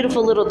and this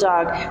beautiful little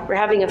dog were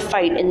having a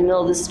fight in the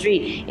middle of the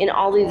street, and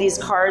all of these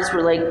cars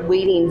were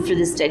waiting for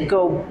this to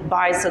go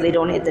by so they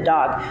don't hit the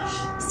dog.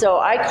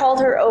 So I called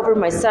her over,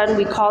 my son,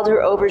 we called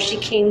her over, she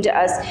came to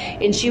us,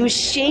 and she was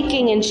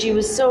shaking, and she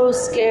was so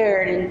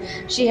scared,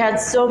 and she had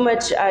so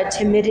much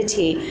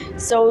timidity,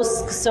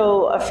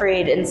 so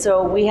afraid, and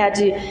so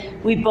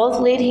we both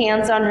laid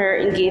hands on her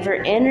and gave her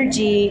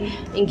energy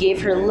and gave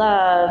her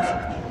love.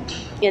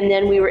 And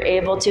then we were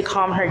able to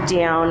calm her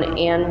down,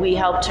 and we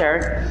helped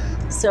her.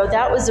 So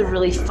that was a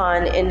really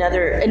fun,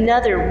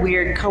 another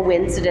weird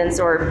coincidence,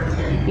 or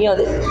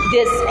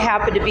this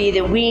happened to be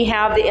that we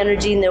have the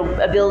energy and the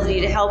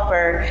ability to help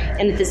her,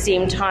 and at the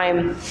same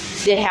time,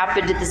 it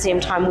happened at the same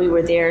time we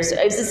were there. So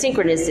it was a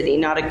synchronicity,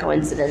 not a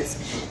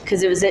coincidence,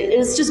 because it was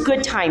just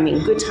good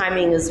timing. Good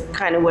timing is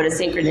kind of what a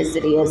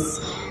synchronicity is.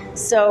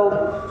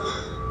 So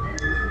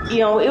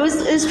it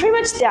was pretty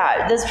much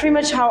that. That's pretty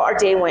much how our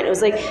day went. It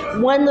was like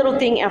one little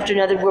thing after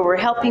another where we're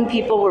helping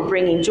people, we're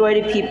bringing joy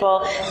to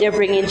people, they're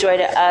bringing joy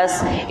to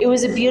us. It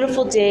was a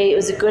beautiful day. It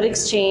was a good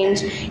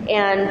exchange.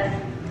 And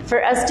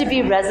For us to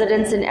be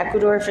residents in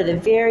Ecuador for the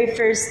very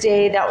first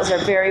day, that was our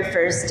very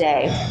first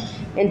day.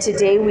 And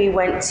today we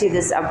went to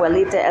this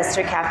Abuelita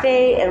Esther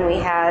Cafe, and we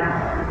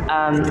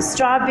had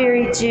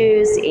strawberry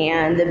juice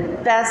and the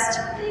best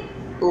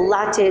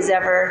lattes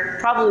ever,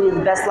 probably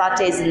the best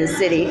lattes in the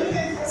city.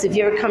 So if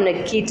you ever come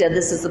to Quito,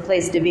 this is the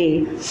place to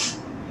be.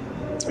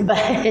 But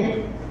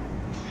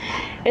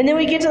and then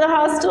we get to the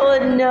hostel,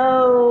 and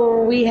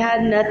no, we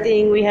had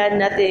nothing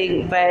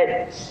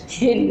but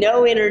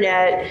no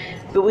internet.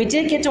 But we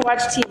did get to watch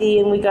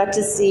TV, and we got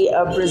to see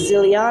a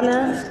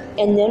Brasiliana,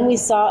 and then we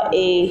saw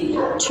a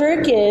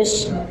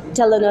Turkish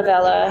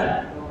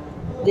telenovela.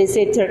 They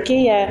say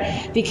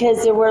Turquía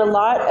because there were a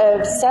lot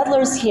of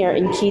settlers here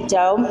in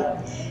Quito.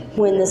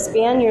 When the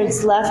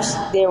Spaniards left,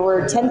 there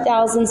were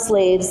 10,000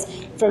 slaves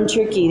from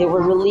Turkey that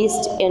were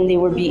released, and they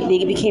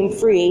became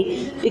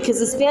free because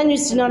the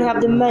Spaniards did not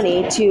have the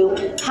money to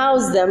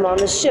house them on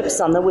the ships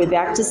on the way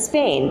back to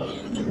Spain.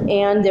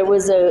 And there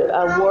was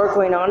a war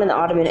going on in the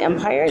Ottoman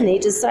Empire, and they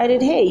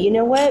decided, hey, you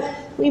know what?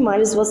 We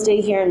might as well stay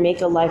here and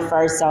make a life for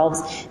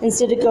ourselves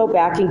instead of go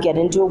back and get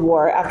into a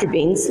war after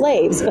being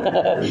slaves.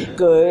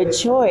 Good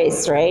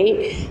choice,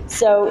 right?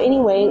 So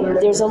anyway,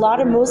 there's a lot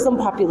of Muslim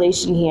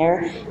population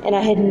here, and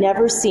I had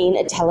never seen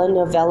a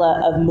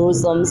telenovela of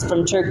Muslims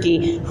from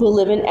Turkey who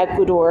live in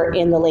Ecuador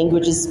in the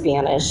language of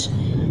Spanish.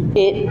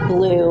 It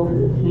blew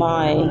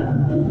my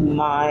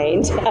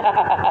mind.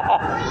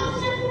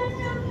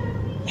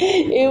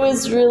 It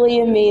was really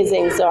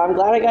amazing. So I'm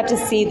glad I got to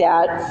see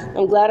that.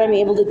 I'm glad I'm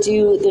able to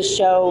do the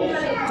show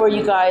for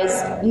you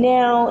guys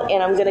now,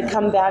 and I'm going to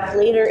come back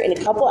later in a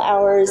couple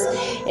hours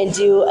and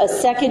do a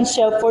second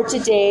show for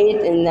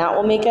today, and that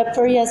will make up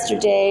for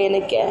yesterday. And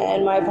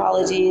again, my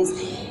apologies.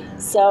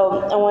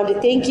 So I wanted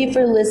to thank you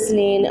for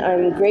listening.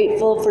 I'm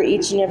grateful for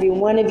each and every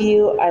one of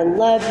you. I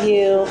love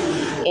you.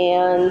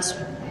 And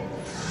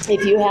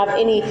if you have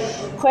any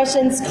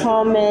questions,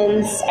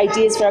 comments,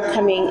 ideas for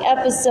upcoming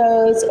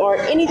episodes, or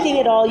anything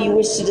at all you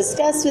wish to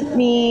discuss with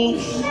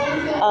me,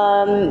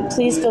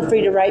 please feel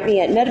free to write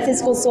me at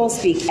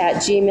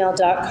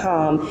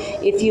metaphysicalsoulspeak@gmail.com.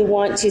 If you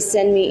want to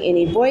send me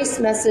any voice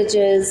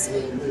messages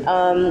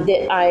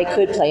that I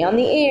could play on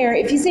the air,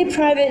 if you say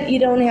private, you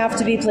don't have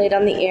to be played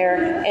on the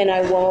air, and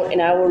I won't,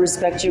 and I will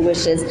respect your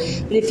wishes.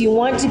 But if you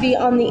want to be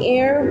on the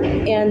air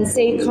and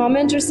say a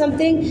comment or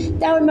something,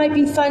 that might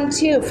be fun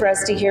too for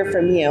us to hear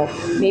from you.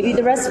 Maybe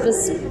the rest of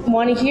us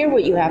want to hear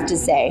what you have to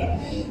say.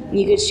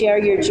 You could share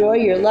your joy,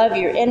 your love,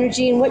 your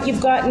energy, and what you've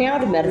got now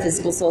to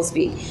Metaphysical Soul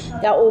Speak.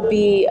 That will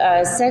be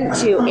sent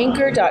to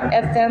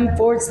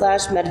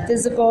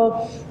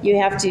anchor.fm/metaphysical. You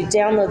have to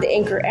download the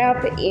Anchor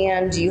app,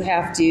 and you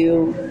have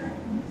to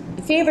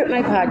favorite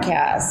my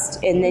podcast,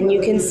 and then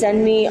you can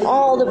send me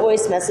all the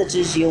voice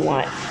messages you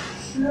want.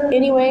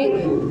 Anyway,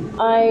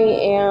 I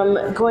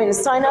am going to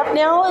sign off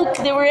now.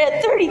 We're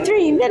at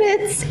 33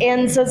 minutes,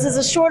 and so this is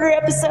a shorter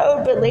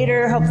episode, but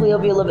later, hopefully,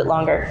 it'll be a little bit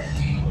longer.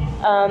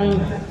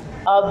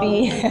 I'll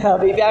be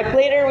back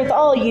later with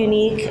all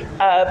unique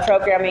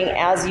programming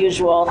as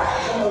usual.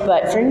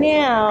 But for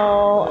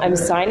now, I'm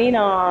signing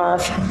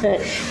off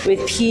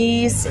with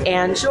peace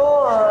and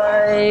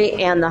joy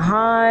and the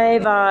high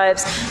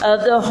vibes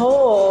of the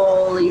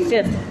holy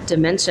fifth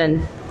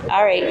dimension.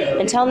 All right,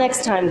 until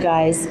next time,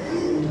 guys.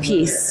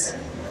 Peace.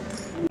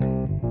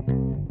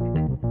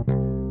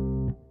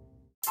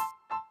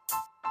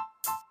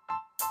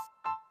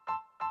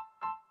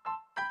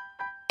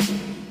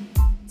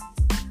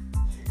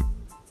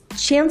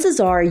 Chances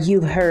are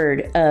you've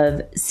heard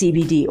of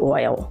CBD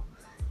oil,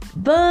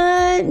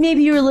 but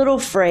maybe you're a little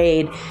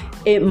afraid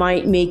it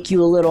might make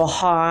you a little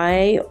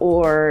high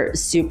or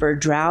super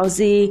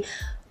drowsy.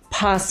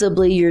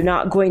 Possibly you're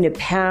not going to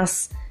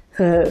pass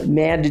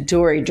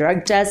mandatory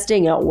drug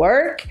testing at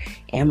work.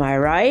 Am I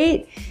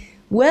right?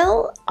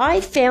 Well,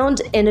 I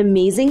found an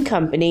amazing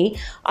company.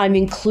 I'm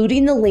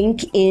including the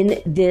link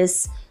in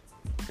this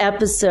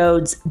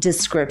episode's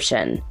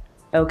description.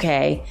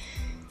 Okay.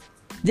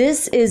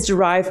 This is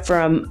derived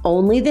from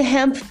only the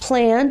hemp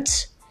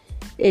plant.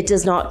 It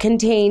does not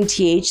contain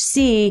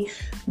THC,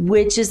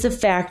 which is the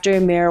factor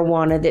in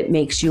marijuana that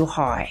makes you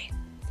high.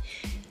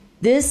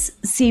 This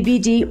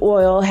CBD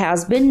oil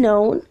has been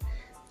known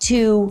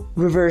to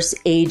reverse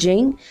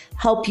aging,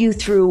 help you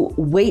through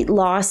weight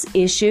loss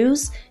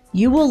issues.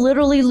 You will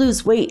literally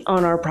lose weight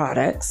on our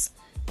products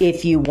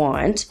if you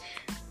want.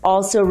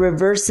 Also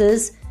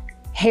reverses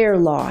hair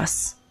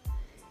loss.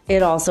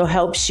 It also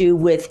helps you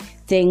with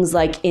things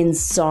like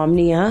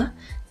insomnia,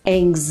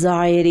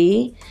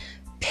 anxiety,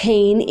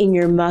 pain in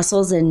your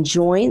muscles and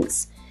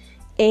joints,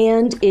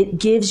 and it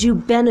gives you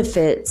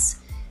benefits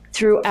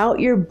throughout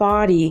your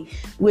body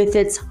with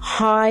its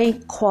high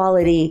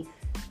quality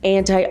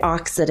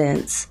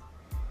antioxidants.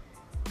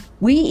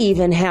 We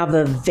even have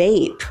a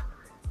vape.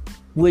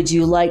 Would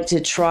you like to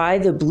try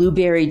the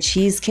blueberry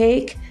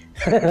cheesecake?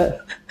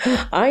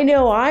 I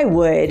know I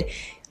would.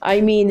 I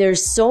mean,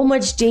 there's so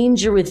much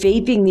danger with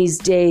vaping these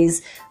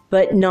days,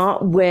 but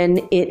not when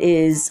it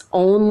is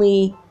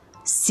only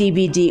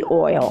CBD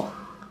oil.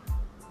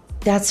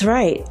 That's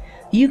right.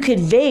 You could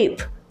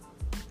vape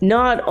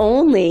not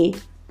only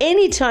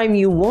anytime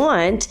you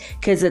want,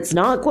 because it's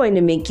not going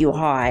to make you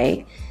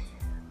high,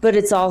 but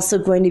it's also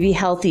going to be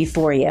healthy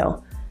for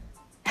you.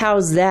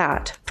 How's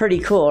that? Pretty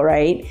cool,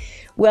 right?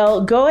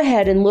 Well, go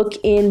ahead and look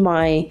in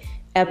my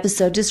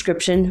episode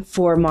description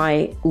for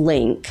my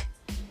link.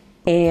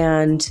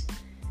 And,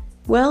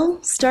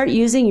 well, start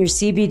using your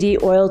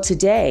CBD oil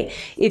today.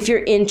 If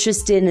you're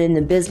interested in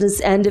the business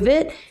end of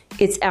it,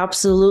 it's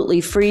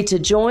absolutely free to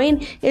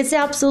join. It's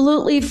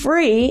absolutely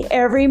free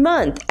every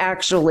month,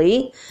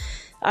 actually.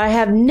 I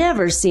have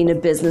never seen a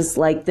business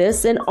like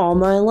this in all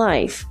my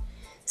life.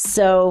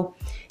 So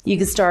you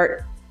can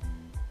start,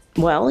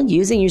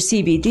 using your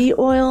CBD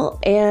oil,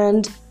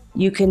 and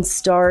you can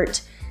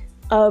start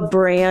a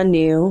brand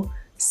new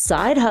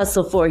side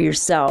hustle for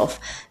yourself.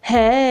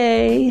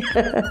 Hey,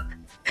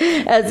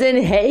 as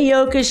in, Hey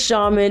Yoga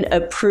Shaman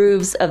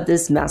approves of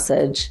this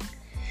message.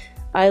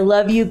 I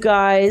love you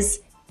guys,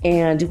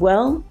 and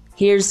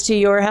here's to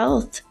your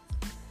health.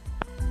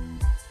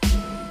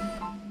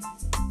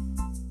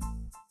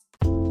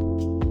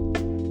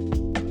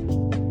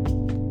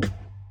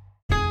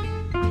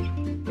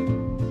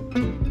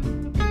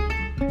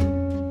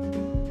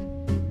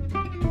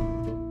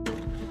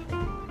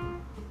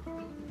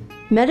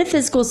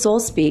 Metaphysical Soul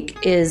Speak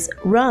is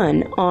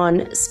run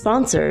on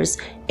sponsors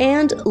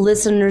and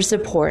listener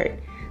support.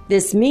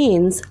 This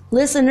means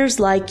listeners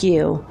like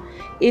you.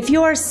 If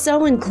you are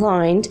so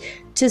inclined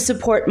to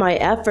support my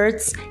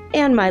efforts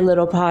and my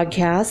little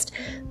podcast,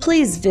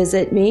 please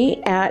visit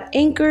me at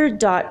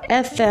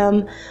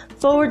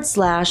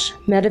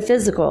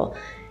anchor.fm/metaphysical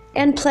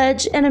and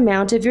pledge an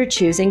amount of your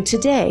choosing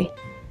today.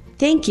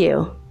 Thank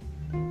you.